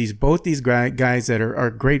 you know, both these guys that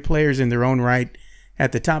are great players in their own right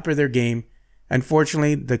at the top of their game.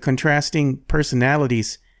 Unfortunately, the contrasting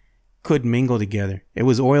personalities couldn't mingle together. It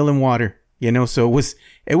was oil and water, you know, so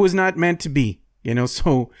it was not meant to be, you know.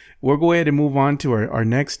 So we'll go ahead and move on to our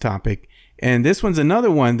next topic. And this one's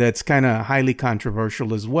another one that's kind of highly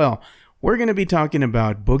controversial as well. we're going to be talking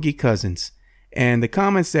about Boogie Cousins and the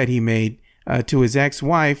comments that he made to his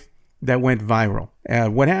ex-wife that went viral.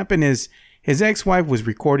 What happened is his ex-wife was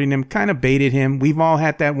recording him, kind of baited him. We've all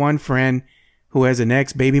had that one friend who has an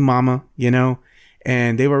ex-baby mama, you know,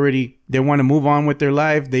 and they want to move on with their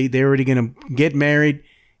life. They're already going to get married.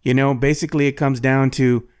 You know, basically it comes down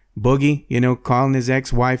to Boogie, you know, calling his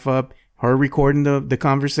ex-wife up, her recording the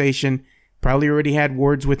conversation, probably already had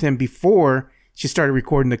words with him before she started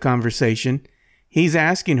recording the conversation. He's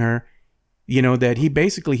asking her, you know, that he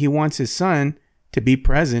wants his son to be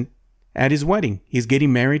present at his wedding. He's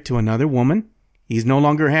getting married to another woman. He's no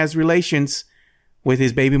longer has relations with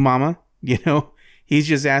his baby mama. You know, he's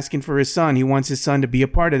just asking for his son. He wants his son to be a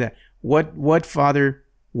part of that. What father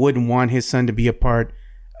wouldn't want his son to be a part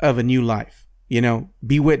of a new life? You know,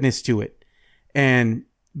 be witness to it. And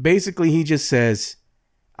basically he just says,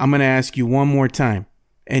 I'm going to ask you one more time.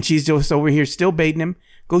 And she's just over here still baiting him.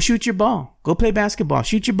 Go shoot your ball. Go play basketball.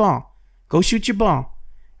 Shoot your ball. Go shoot your ball.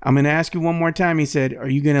 I'm going to ask you one more time. He said, are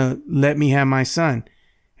you going to let me have my son?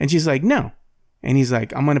 And she's like, no. And he's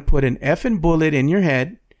like, I'm going to put an effing bullet in your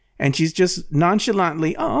head. And she's just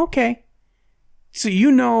nonchalantly, oh, okay. So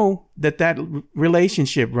you know that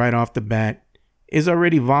relationship right off the bat is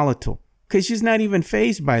already volatile because she's not even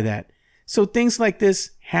fazed by that. So things like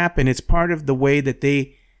this happen. It's part of the way that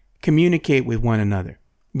they communicate with one another.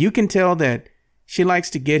 You can tell that she likes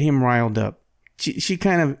to get him riled up. She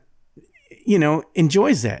kind of, you know,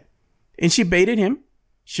 enjoys that. And she baited him.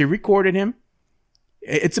 She recorded him.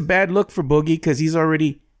 It's a bad look for Boogie because he's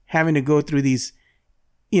already having to go through these,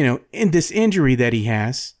 you know, in this injury that he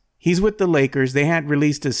has. He's with the Lakers. They had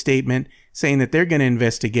released a statement saying that they're going to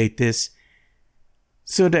investigate this.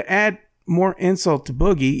 So to add more insult to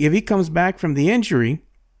Boogie, if he comes back from the injury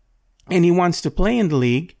and he wants to play in the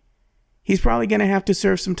league, he's probably going to have to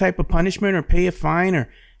serve some type of punishment or pay a fine or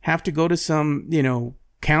have to go to some, you know,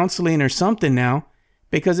 counseling or something now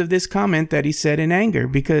because of this comment that he said in anger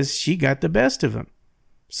because she got the best of him.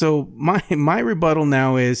 So my rebuttal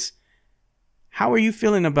now is, how are you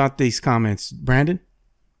feeling about these comments, Brandon?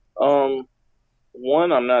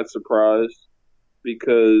 One, I'm not surprised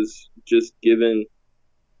because just given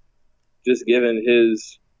his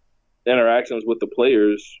interactions with the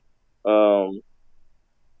players, you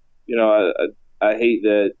know, I hate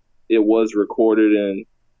that it was recorded and,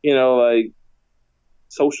 you know, like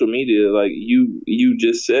social media, like you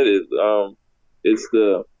just said it, it's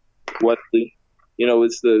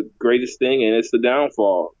it's the greatest thing and it's the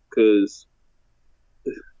downfall because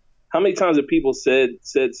how many times have people said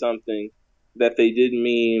something that they didn't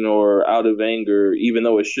mean or out of anger, even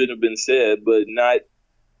though it shouldn't have been said, but not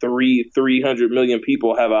 300 million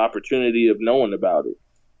people have an opportunity of knowing about it.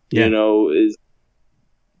 Yeah. You know,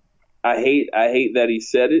 I hate that he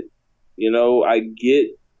said it. You know, I get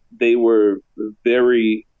they were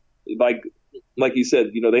very like you said,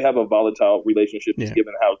 you know, they have a volatile relationship just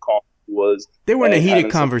given how calm it was. They were in a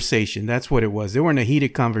heated conversation. That's what it was. They were in a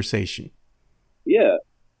heated conversation. Yeah.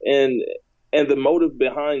 And the motive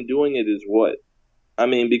behind doing it is what? I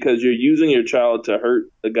mean, because you're using your child to hurt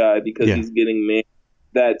the guy because he's getting married.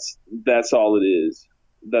 That's all it is.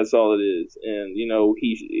 That's all it is. And you know,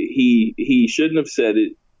 he shouldn't have said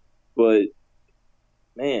it, but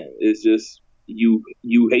man, it's just you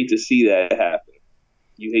hate to see that happen.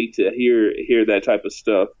 You hate to hear that type of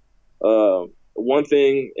stuff. One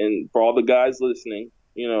thing, and for all the guys listening,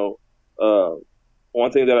 you know,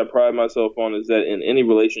 one thing that I pride myself on is that in any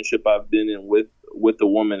relationship I've been in with a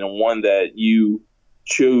woman and one that you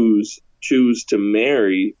choose to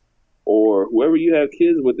marry or whoever you have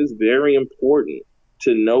kids with, it's very important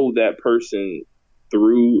to know that person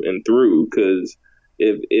through and through, because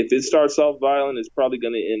if it starts off violent, it's probably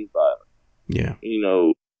going to end violent. Yeah. You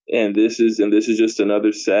know, and this is just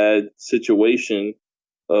another sad situation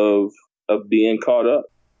of being caught up.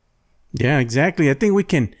 Yeah, exactly. I think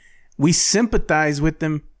we sympathize with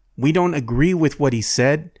them. We don't agree with what he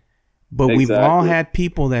said, but we've all had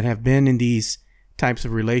people that have been in these types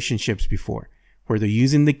of relationships before where they're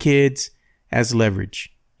using the kids as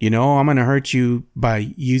leverage. You know, I'm going to hurt you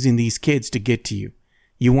by using these kids to get to you.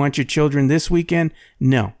 You want your children this weekend?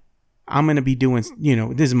 No, I'm going to be doing, you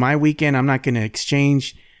know, this is my weekend. I'm not going to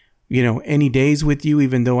exchange, you know, any days with you,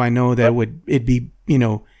 even though I know that it'd be, you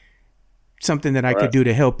know, something that I could do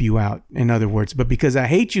to help you out, in other words. But because I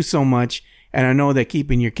hate you so much and I know that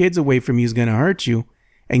keeping your kids away from you is going to hurt you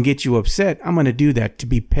and get you upset, I'm going to do that to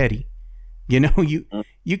be petty. You know,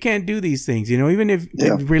 you can't do these things, you know, even if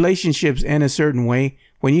relationships end a certain way,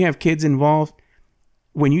 when you have kids involved,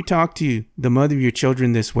 when you talk to the mother of your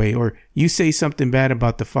children this way, or you say something bad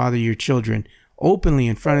about the father of your children openly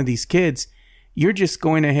in front of these kids, you're just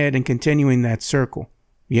going ahead and continuing that circle.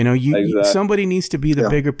 Exactly. Somebody needs to be the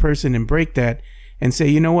bigger person and break that and say,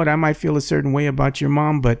 you know what, I might feel a certain way about your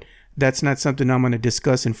mom, but that's not something I'm going to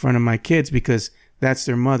discuss in front of my kids because that's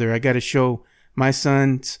their mother. I got to show my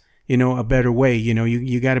sons, a better way.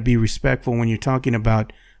 You got to be respectful when you're talking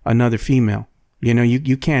about another female.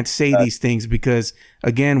 You can't say these things because,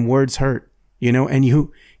 again, words hurt, and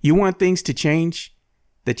you want things to change.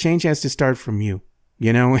 The change has to start from you,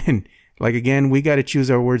 and like, again, we got to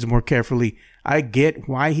choose our words more carefully. I get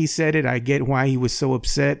why he said it. I get why he was so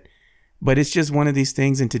upset, but it's just one of these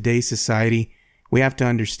things in today's society. We have to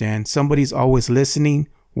understand somebody's always listening,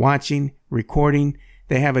 watching, recording.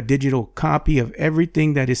 They have a digital copy of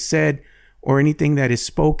everything that is said or anything that is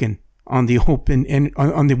spoken on the open and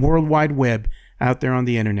on the World Wide Web out there on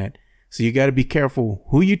the internet. So you got to be careful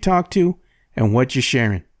who you talk to and what you're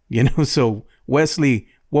sharing. So Wesley,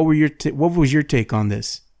 what was your take on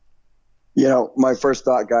this? My first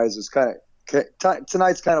thought, guys, is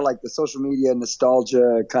tonight's kind of like the social media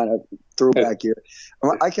nostalgia kind of throwback here.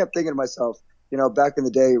 I kept thinking to myself, back in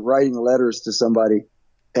the day, writing letters to somebody,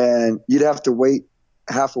 and you'd have to wait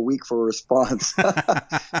half a week for a response.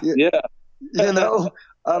 Yeah.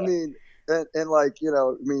 I mean,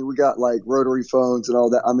 we got like rotary phones and all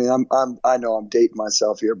that. I mean, I know I'm dating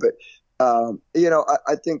myself here, but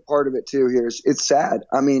I think part of it too here is it's sad.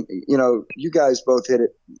 I mean, you guys both hit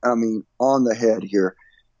it, on the head here.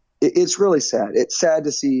 It's really sad. It's sad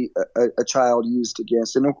to see a child used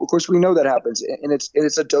against. And of course we know that happens, and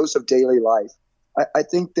it's a dose of daily life. I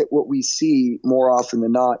think that what we see more often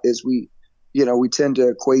than not is we tend to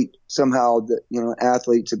equate somehow that, an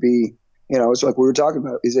athlete to be, it's like we were talking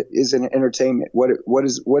about, is it an entertainment? What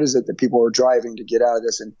is it that people are driving to get out of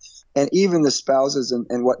this? And even the spouses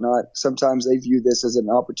and whatnot, sometimes they view this as an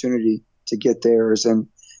opportunity to get theirs. And,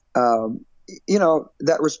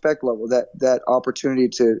 that respect level, that opportunity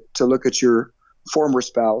to look at your former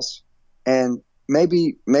spouse, and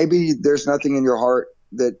maybe there's nothing in your heart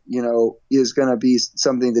that, is going to be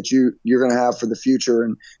something that you're going to have for the future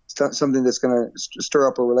and something that's going to stir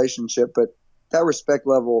up a relationship. But that respect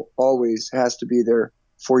level always has to be there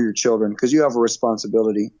for your children, because you have a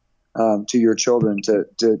responsibility to your children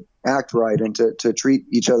to act right and to treat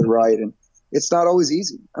each other right. And it's not always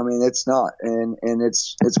easy. I mean, it's not. And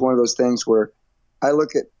it's one of those things where I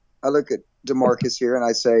look at DeMarcus here and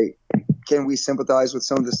I say, can we sympathize with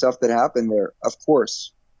some of the stuff that happened there? Of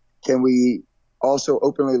course. Can we also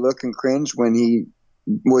openly look and cringe when he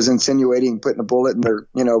was insinuating putting a bullet in their,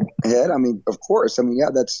 head? I mean, of course. I mean, yeah,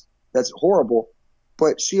 that's horrible.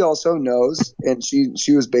 But she also knows, and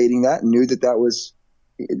she was baiting that and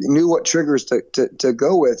knew what triggers to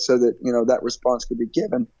go with so that, that response could be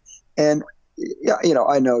given. And yeah,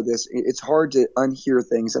 I know this. It's hard to unhear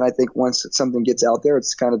things. And I think once something gets out there,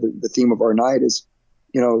 it's kind of the theme of our night is,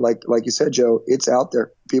 like you said, Joe, it's out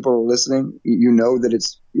there. People are listening. That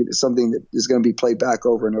it's something that is going to be played back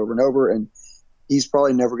over and over and over. And he's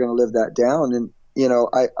probably never going to live that down. And,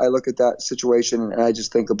 I look at that situation and I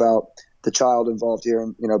just think about the child involved here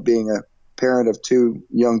and, being a parent of two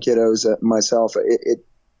young kiddos myself.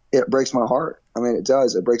 It breaks my heart. I mean, it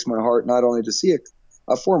does. It breaks my heart not only to see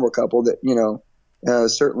a former couple that,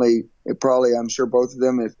 certainly probably, I'm sure both of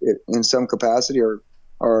them if in some capacity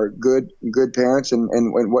are good parents and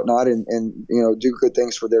whatnot and do good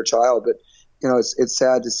things for their child. But, it's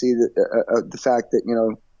sad to see that the fact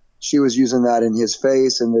that, she was using that in his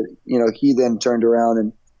face and that, he then turned around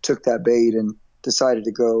and took that bait and decided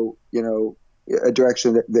to go, a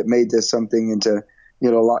direction that made this something into, a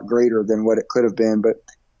lot greater than what it could have been. But,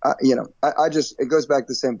 I just, it goes back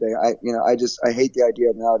to the same thing. I hate the idea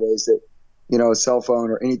nowadays that, a cell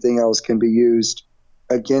phone or anything else can be used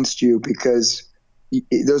against you, because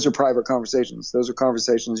those are private conversations. Those are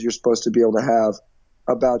conversations you're supposed to be able to have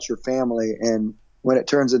about your family. And when it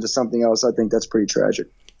turns into something else, I think that's pretty tragic.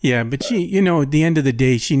 Yeah, but she, at the end of the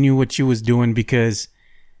day, she knew what she was doing, because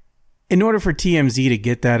in order for TMZ to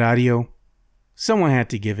get that audio, someone had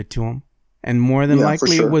to give it to him. And more than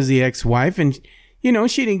likely it was the ex-wife. And,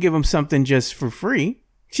 she didn't give him something just for free.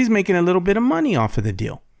 She's making a little bit of money off of the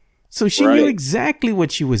deal. So she knew exactly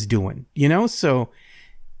what she was doing, So,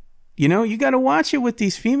 you got to watch it with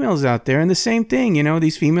these females out there. And the same thing,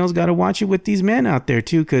 these females got to watch it with these men out there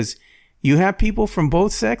too, because you have people from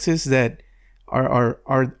both sexes that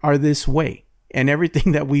are this way. And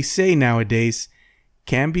everything that we say nowadays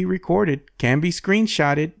can be recorded, can be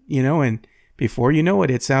screenshotted, and before you know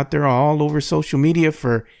it, it's out there all over social media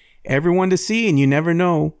for everyone to see. And you never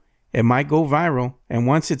know, it might go viral. And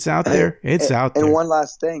once it's out there, it's out there. And one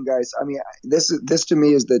last thing, guys. I mean, this to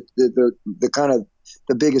me is the kind of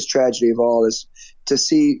the biggest tragedy of all is to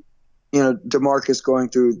see DeMarcus going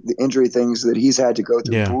through the injury things that he's had to go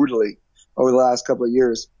through brutally over the last couple of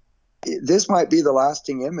years. This might be the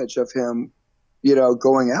lasting image of him,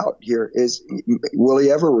 going out here. Will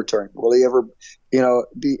he ever return? Will he ever,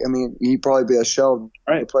 he'd probably be a shell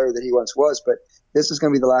of the player that he once was, but this is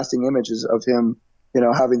going to be the lasting images of him,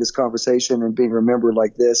 having this conversation and being remembered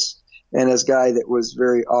like this. And as a guy that was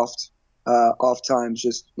very off times,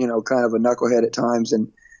 just, kind of a knucklehead at times.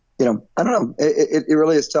 And, I don't know. It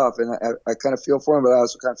really is tough. And I kind of feel for him, but I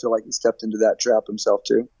also kind of feel like he stepped into that trap himself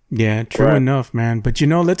too. Yeah, true enough, man. But,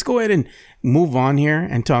 let's go ahead and move on here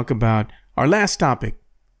and talk about our last topic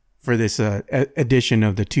for this edition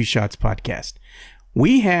of the Two Shots podcast.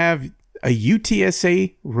 We have a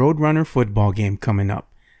UTSA Roadrunner football game coming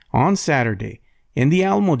up on Saturday in the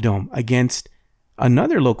Alamo Dome against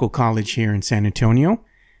another local college here in San Antonio,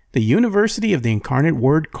 the University of the Incarnate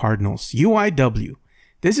Word Cardinals, UIW.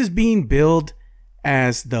 This is being billed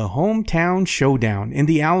as the hometown showdown in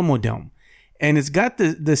the Alamo Dome. And it's got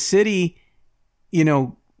the city,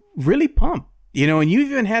 really pumped. And you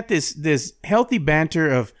even had this healthy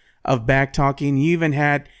banter of back talking. You even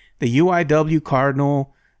had the UIW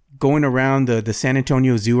Cardinal going around the San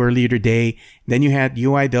Antonio Zoo earlier today. Then you had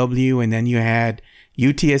UIW, and then you had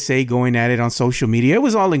UTSA going at it on social media. It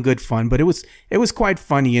was all in good fun, but it was quite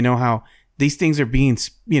funny, how these things are being,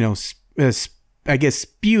 I guess,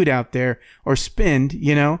 spewed out there or spinned,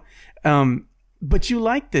 but you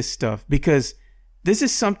like this stuff because this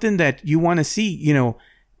is something that you want to see,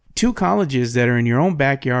 two colleges that are in your own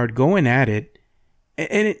backyard going at it.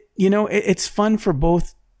 And it's fun for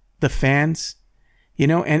both the fans,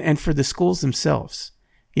 and for the schools themselves.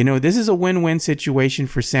 This is a win-win situation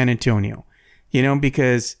for San Antonio,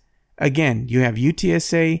 because again, you have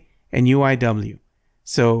UTSA and UIW.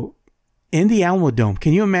 So in the Alamo Dome,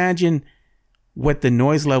 can you imagine what the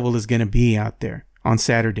noise level is going to be out there on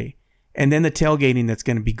Saturday? And then the tailgating that's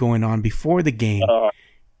going to be going on before the game.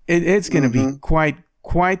 It's going to be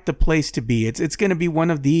quite the place to be. It's going to be one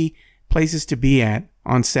of the places to be at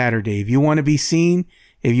on Saturday. If you want to be seen,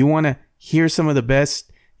 if you want to hear some of the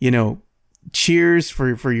best, cheers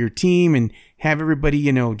for your team and have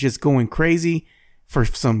everybody, just going crazy for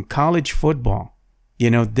some college football,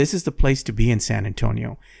 this is the place to be in San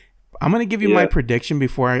Antonio. I'm going to give you my prediction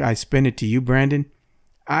before I spin it to you, Brandon.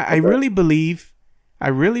 I really believe that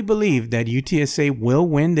UTSA will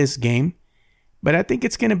win this game, but I think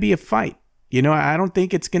it's going to be a fight. I don't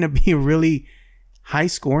think it's going to be a really high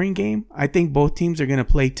scoring game. I think both teams are going to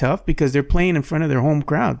play tough because they're playing in front of their home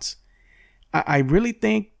crowds. I really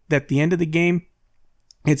think that at the end of the game,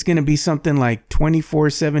 it's going to be something like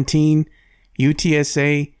 24-17,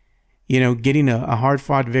 UTSA, getting a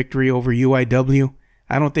hard-fought victory over UIW.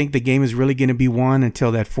 I don't think the game is really going to be won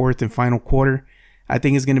until that fourth and final quarter. I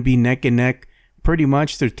think it's going to be neck and neck pretty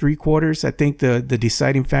much through three quarters. I think the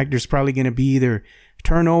deciding factor is probably going to be either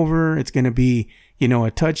turnover. It's going to be,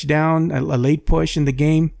 a touchdown, a late push in the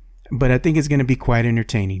game. But I think it's going to be quite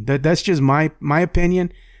entertaining. That's just my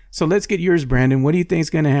opinion. So let's get yours, Brandon. What do you think is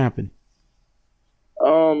going to happen?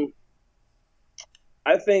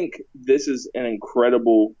 I think this is an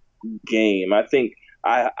incredible game. I think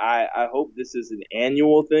I hope this is an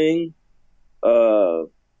annual thing,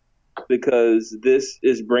 because this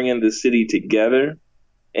is bringing the city together,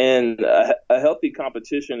 and a healthy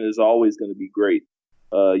competition is always going to be great.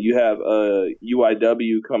 You have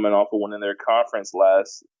UIW coming off of winning their conference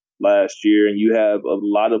last year, and you have a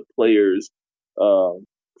lot of players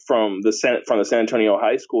from the San Antonio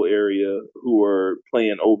high school area who are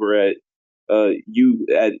playing over at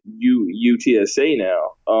UTSA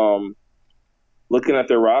now. Looking at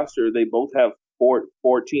their roster, they both have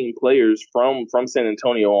 14 players from San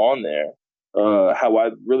Antonio on there. How I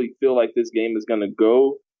really feel like this game is going to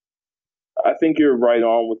go, I think you're right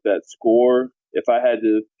on with that score. If I had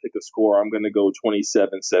to pick a score, I'm going to go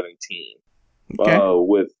 27-17,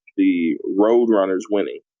 with the Roadrunners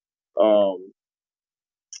winning.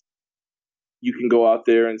 You can go out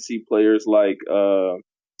there and see players like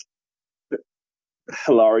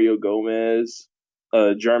Hilario Gomez,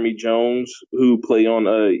 Jeremy Jones, who play on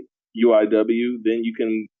UIW. Then you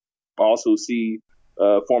can also see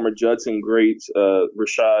former Judson greats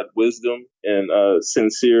Rashad Wisdom and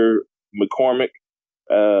Sincere McCormick,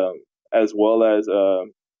 as well as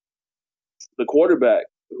the quarterback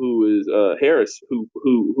who is Harris,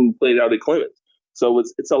 who played out at Clemens. So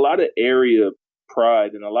it's a lot of area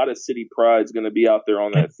pride and a lot of city pride is going to be out there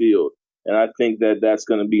on that field. And I think that's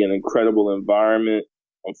going to be an incredible environment.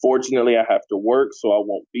 Unfortunately, I have to work, so I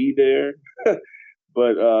won't be there.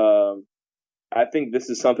 But I think this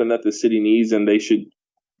is something that the city needs, and they should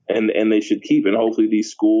keep. And hopefully,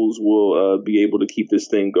 these schools will be able to keep this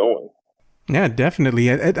thing going. Yeah,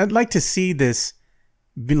 definitely. I'd like to see this,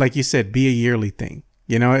 like you said, be a yearly thing.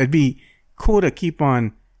 It'd be cool to keep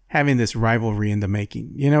on having this rivalry in the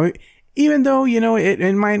making. Even though,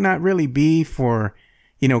 it might not really be for,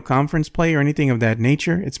 conference play or anything of that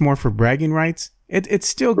nature. It's more for bragging rights. It's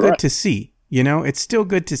still good to see. It's still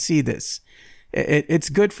good to see this. It's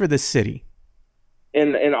good for the city.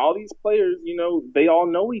 And all these players, they all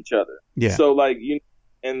know each other. Yeah. So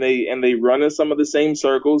and they run in some of the same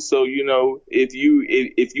circles. So if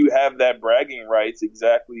you have that bragging rights,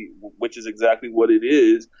 which is exactly what it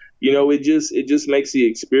is, it just makes the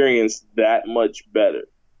experience that much better.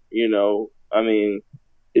 I mean,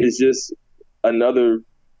 it's just another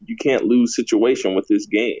you can't lose situation with this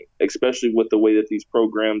game, especially with the way that these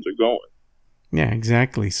programs are going. Yeah,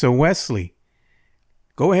 exactly. So Wesley,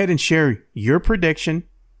 go ahead and share your prediction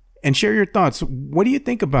and share your thoughts. What do you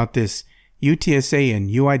think about this UTSA and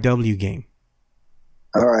UIW game?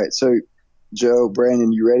 All right. So, Joe,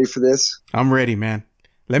 Brandon, you ready for this? I'm ready, man.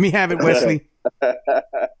 Let me have it, Wesley.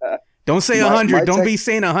 Don't say 100. Don't be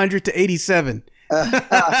saying 100 to 87.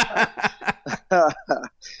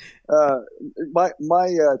 My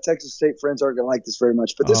Texas State friends aren't going to like this very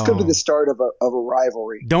much, but this could be the start of a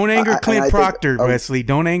rivalry. Don't anger Clint Proctor, Wesley.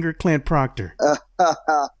 Don't anger Clint Proctor.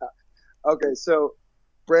 Okay, so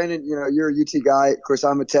Brandon, you're a UT guy. Of course,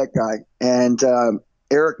 I'm a Tech guy, and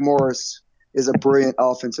Eric Morris is a brilliant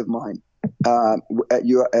offensive mind.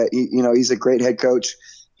 He's a great head coach.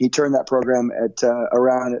 He turned that program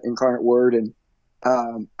around at Incarnate Word, and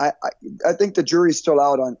I think the jury's still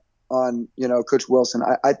out on Coach Wilson.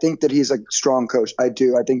 I think that he's a strong coach. I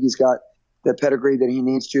do. I think he's got the pedigree that he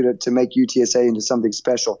needs to make UTSA into something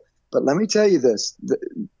special. But let me tell you this.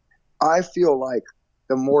 I feel like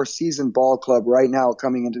the more seasoned ball club right now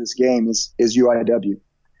coming into this game is UIW.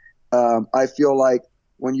 I feel like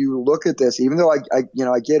when you look at this, even though I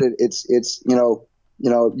get it, it's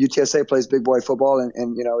UTSA plays big boy football and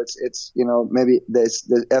it's maybe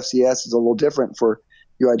the FCS is a little different for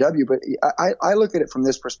UIW, but I look at it from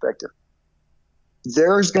this perspective.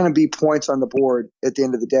 There's going to be points on the board at the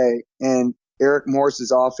end of the day, and Eric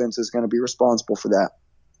Morris's offense is going to be responsible for that.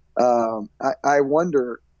 I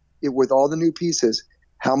wonder if, with all the new pieces,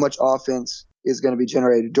 how much offense is going to be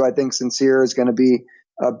generated. Do I think Sincere is going to be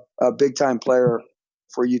a big-time player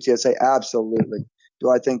for UTSA? Absolutely.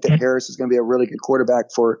 Do I think that Harris is going to be a really good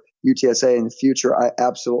quarterback for UTSA in the future? I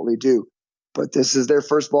absolutely do. But this is their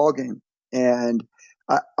first ball game, and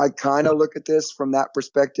I kind of look at this from that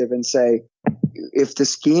perspective and say, if the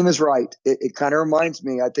scheme is right, it kind of reminds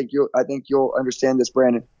me. I think you'll understand this,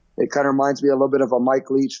 Brandon. It kind of reminds me a little bit of a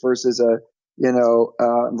Mike Leach versus a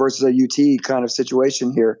UT kind of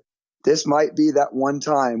situation here. This might be that one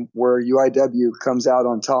time where UIW comes out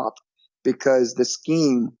on top because the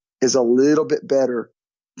scheme is a little bit better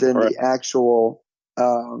than the actual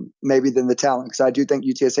maybe than the talent. Because I do think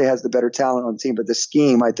UTSA has the better talent on the team, but the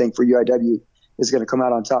scheme I think for UIW is going to come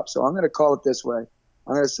out on top. So I'm going to call it this way.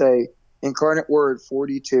 I'm going to say Incarnate Word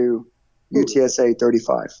 42, UTSA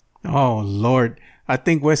 35. Oh, Lord. I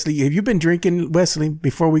think, Wesley, have you been drinking, Wesley,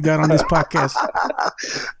 before we got on this podcast?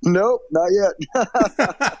 Nope, not yet.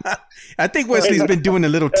 I think Wesley's been doing a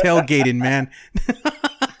little tailgating, man.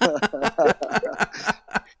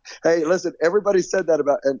 Hey, listen, everybody said that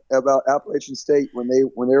about Appalachian State when they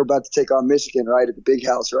were about to take on Michigan, right, at the Big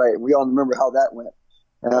House, right? And we all remember how that went.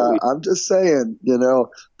 I'm just saying,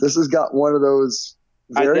 this has got one of those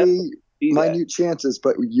very minute chances,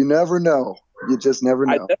 but you never know. You just never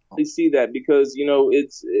know. I definitely see that because,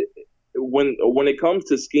 when it comes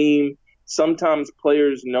to scheme, sometimes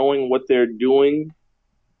players knowing what they're doing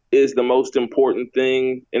is the most important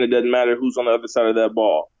thing, and it doesn't matter who's on the other side of that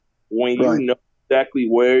ball. When you know exactly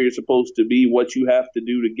where you're supposed to be, what you have to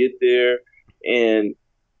do to get there, and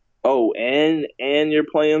you're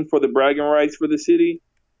playing for the bragging rights for the city.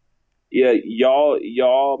 Yeah,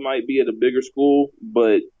 y'all might be at a bigger school,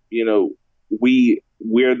 but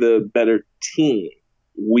we're the better team.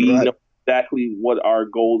 We know exactly what our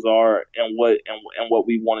goals are and what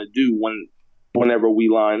we want to do whenever we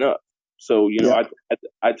line up. So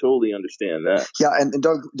I totally understand that. Yeah, and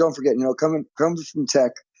don't forget, coming from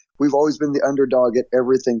Tech, we've always been the underdog at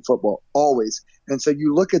everything football, always. And so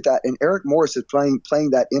you look at that, and Eric Morris is playing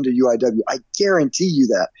that into UIW. I guarantee you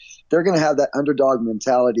that they're going to have that underdog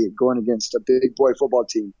mentality of going against a big boy football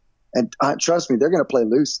team. And trust me, they're going to play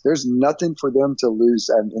loose. There's nothing for them to lose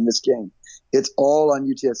in this game. It's all on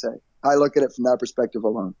UTSA. I look at it from that perspective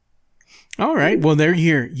alone. All right. Well, there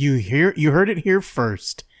you heard it here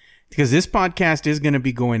first, because this podcast is going to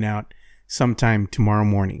be going out sometime tomorrow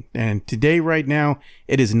morning. And today, right now,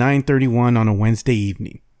 it is 9:31 on a Wednesday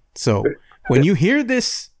evening. So when you hear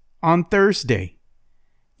this on Thursday,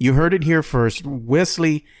 you heard it here first.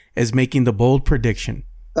 Wesley is making the bold prediction.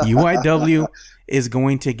 UIW is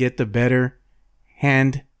going to get the better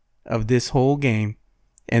hand of this whole game,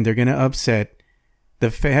 and they're going to upset the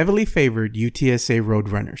heavily favored UTSA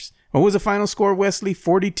Roadrunners. What was the final score, Wesley?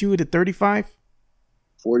 42-35?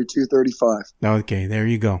 42-35. Okay, there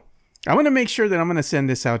you go. I want to make sure that I'm going to send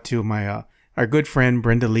this out to my our good friend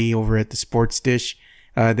Brenda Lee over at the Sports Dish.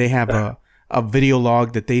 They have a video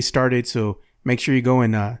log that they started, so make sure you go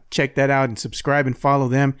and check that out and subscribe and follow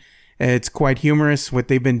them. It's quite humorous what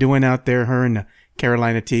they've been doing out there, her and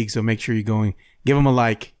Carolina Teague, so make sure you go and give them a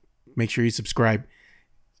like. Make sure you subscribe.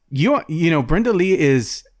 You know, Brenda Lee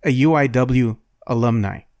is a UIW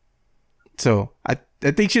alumni, so I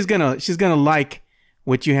think she's gonna like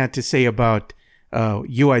what you had to say about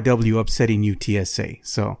UIW upsetting UTSA.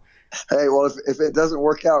 So, hey, well, if it doesn't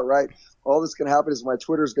work out right, all that's gonna happen is my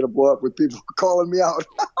Twitter is gonna blow up with people calling me out.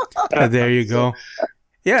 There you go.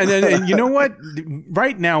 Yeah, and you know what?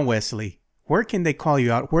 Right now, Wesley, where can they call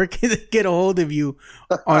you out? Where can they get a hold of you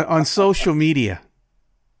on social media?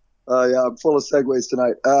 Yeah, I'm full of segues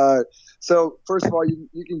tonight. So first of all, you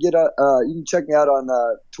can get you can check me out on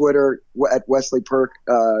Twitter at Wesley Perk.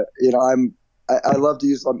 You know, I love to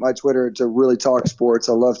use my Twitter to really talk sports.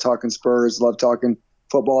 I love talking Spurs, love talking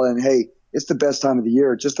football, and hey, it's the best time of the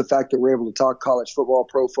year. Just the fact that we're able to talk college football,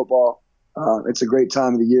 pro football, it's a great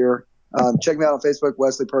time of the year. Check me out on Facebook,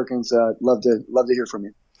 Wesley Perkins. Love to hear from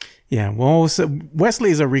you. Yeah, well, so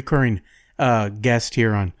Wesley is a recurring guest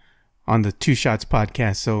here on the Two Shots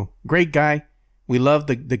podcast. So great guy. We love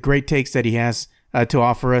the great takes that he has to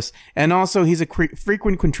offer us. And also he's a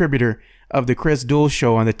frequent contributor of the Chris Duell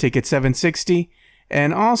Show on the Ticket 760.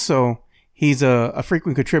 And also he's a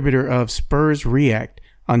frequent contributor of Spurs React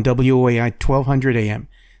on WOAI 1200 AM.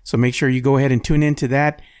 So make sure you go ahead and tune into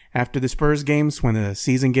that after the Spurs games when the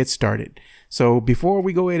season gets started. So before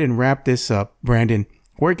we go ahead and wrap this up, Brandon,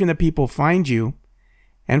 where can the people find you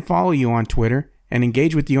and follow you on Twitter and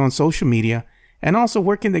engage with you on social media? And also,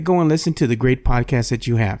 where can they go and listen to the great podcasts that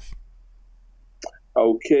you have?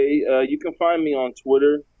 Okay, you can find me on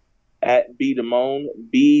Twitter at BDammone,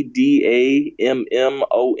 BDammone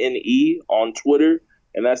on Twitter.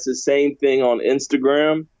 And that's the same thing on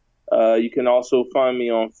Instagram. You can also find me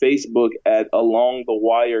on Facebook at Along the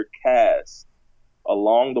Wire Cast.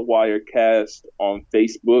 Along the Wire Cast on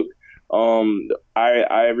Facebook.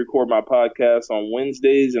 I record my podcasts on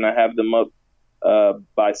Wednesdays, and I have them up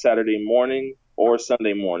by Saturday morning or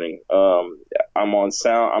Sunday morning. I'm on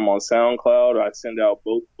SoundCloud. I send out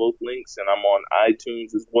both links, and I'm on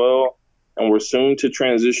iTunes as well. And we're soon to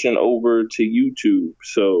transition over to YouTube.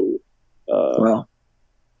 So,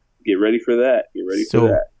 get ready for that. For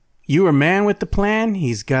that. You are a man with the plan.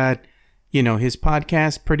 He's got, his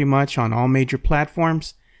podcast pretty much on all major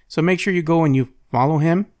platforms. So make sure you go and you follow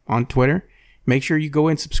him on Twitter. Make sure you go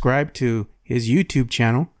and subscribe to his YouTube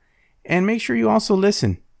channel. And make sure you also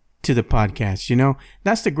listen to the podcast.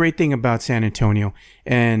 That's the great thing about San Antonio.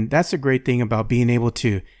 And that's the great thing about being able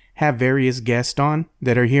to have various guests on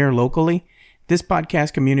that are here locally. This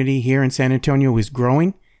podcast community here in San Antonio is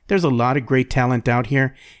growing. There's a lot of great talent out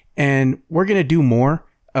here. And we're going to do more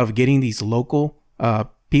of getting these local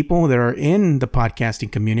people that are in the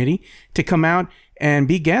podcasting community to come out and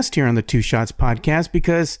be guests here on the Two Shots podcast,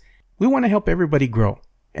 because we want to help everybody grow.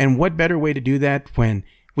 And what better way to do that when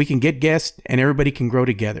we can get guests and everybody can grow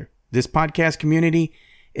together? This podcast community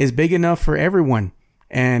is big enough for everyone.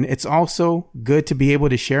 And it's also good to be able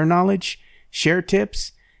to share knowledge, share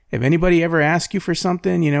tips. If anybody ever asks you for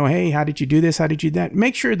something, hey, how did you do this? How did you do that?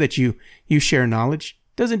 Make sure that you share knowledge.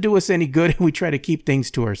 Doesn't do us any good if we try to keep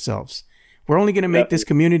things to ourselves. We're only going to make this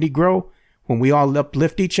community grow when we all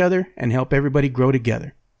uplift each other and help everybody grow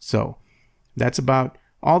together. So that's about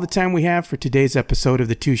all the time we have for today's episode of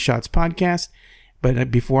the Two Shots Podcast.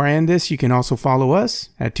 But before I end this, you can also follow us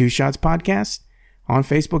at Two Shots Podcast on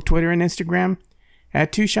Facebook, Twitter, and Instagram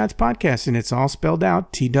at Two Shots Podcast. And it's all spelled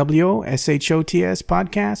out, TWOSHOTS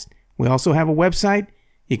Podcast. We also have a website.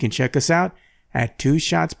 You can check us out at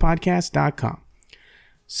twoshotspodcast.com.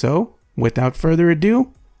 So, without further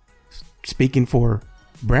ado, speaking for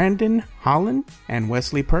Brandon Holland and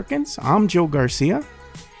Wesley Perkins, I'm Joe Garcia.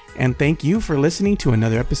 And thank you for listening to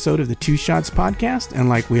another episode of the Two Shots Podcast. And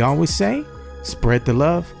like we always say, spread the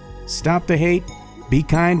love, stop the hate, be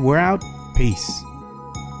kind, we're out, peace.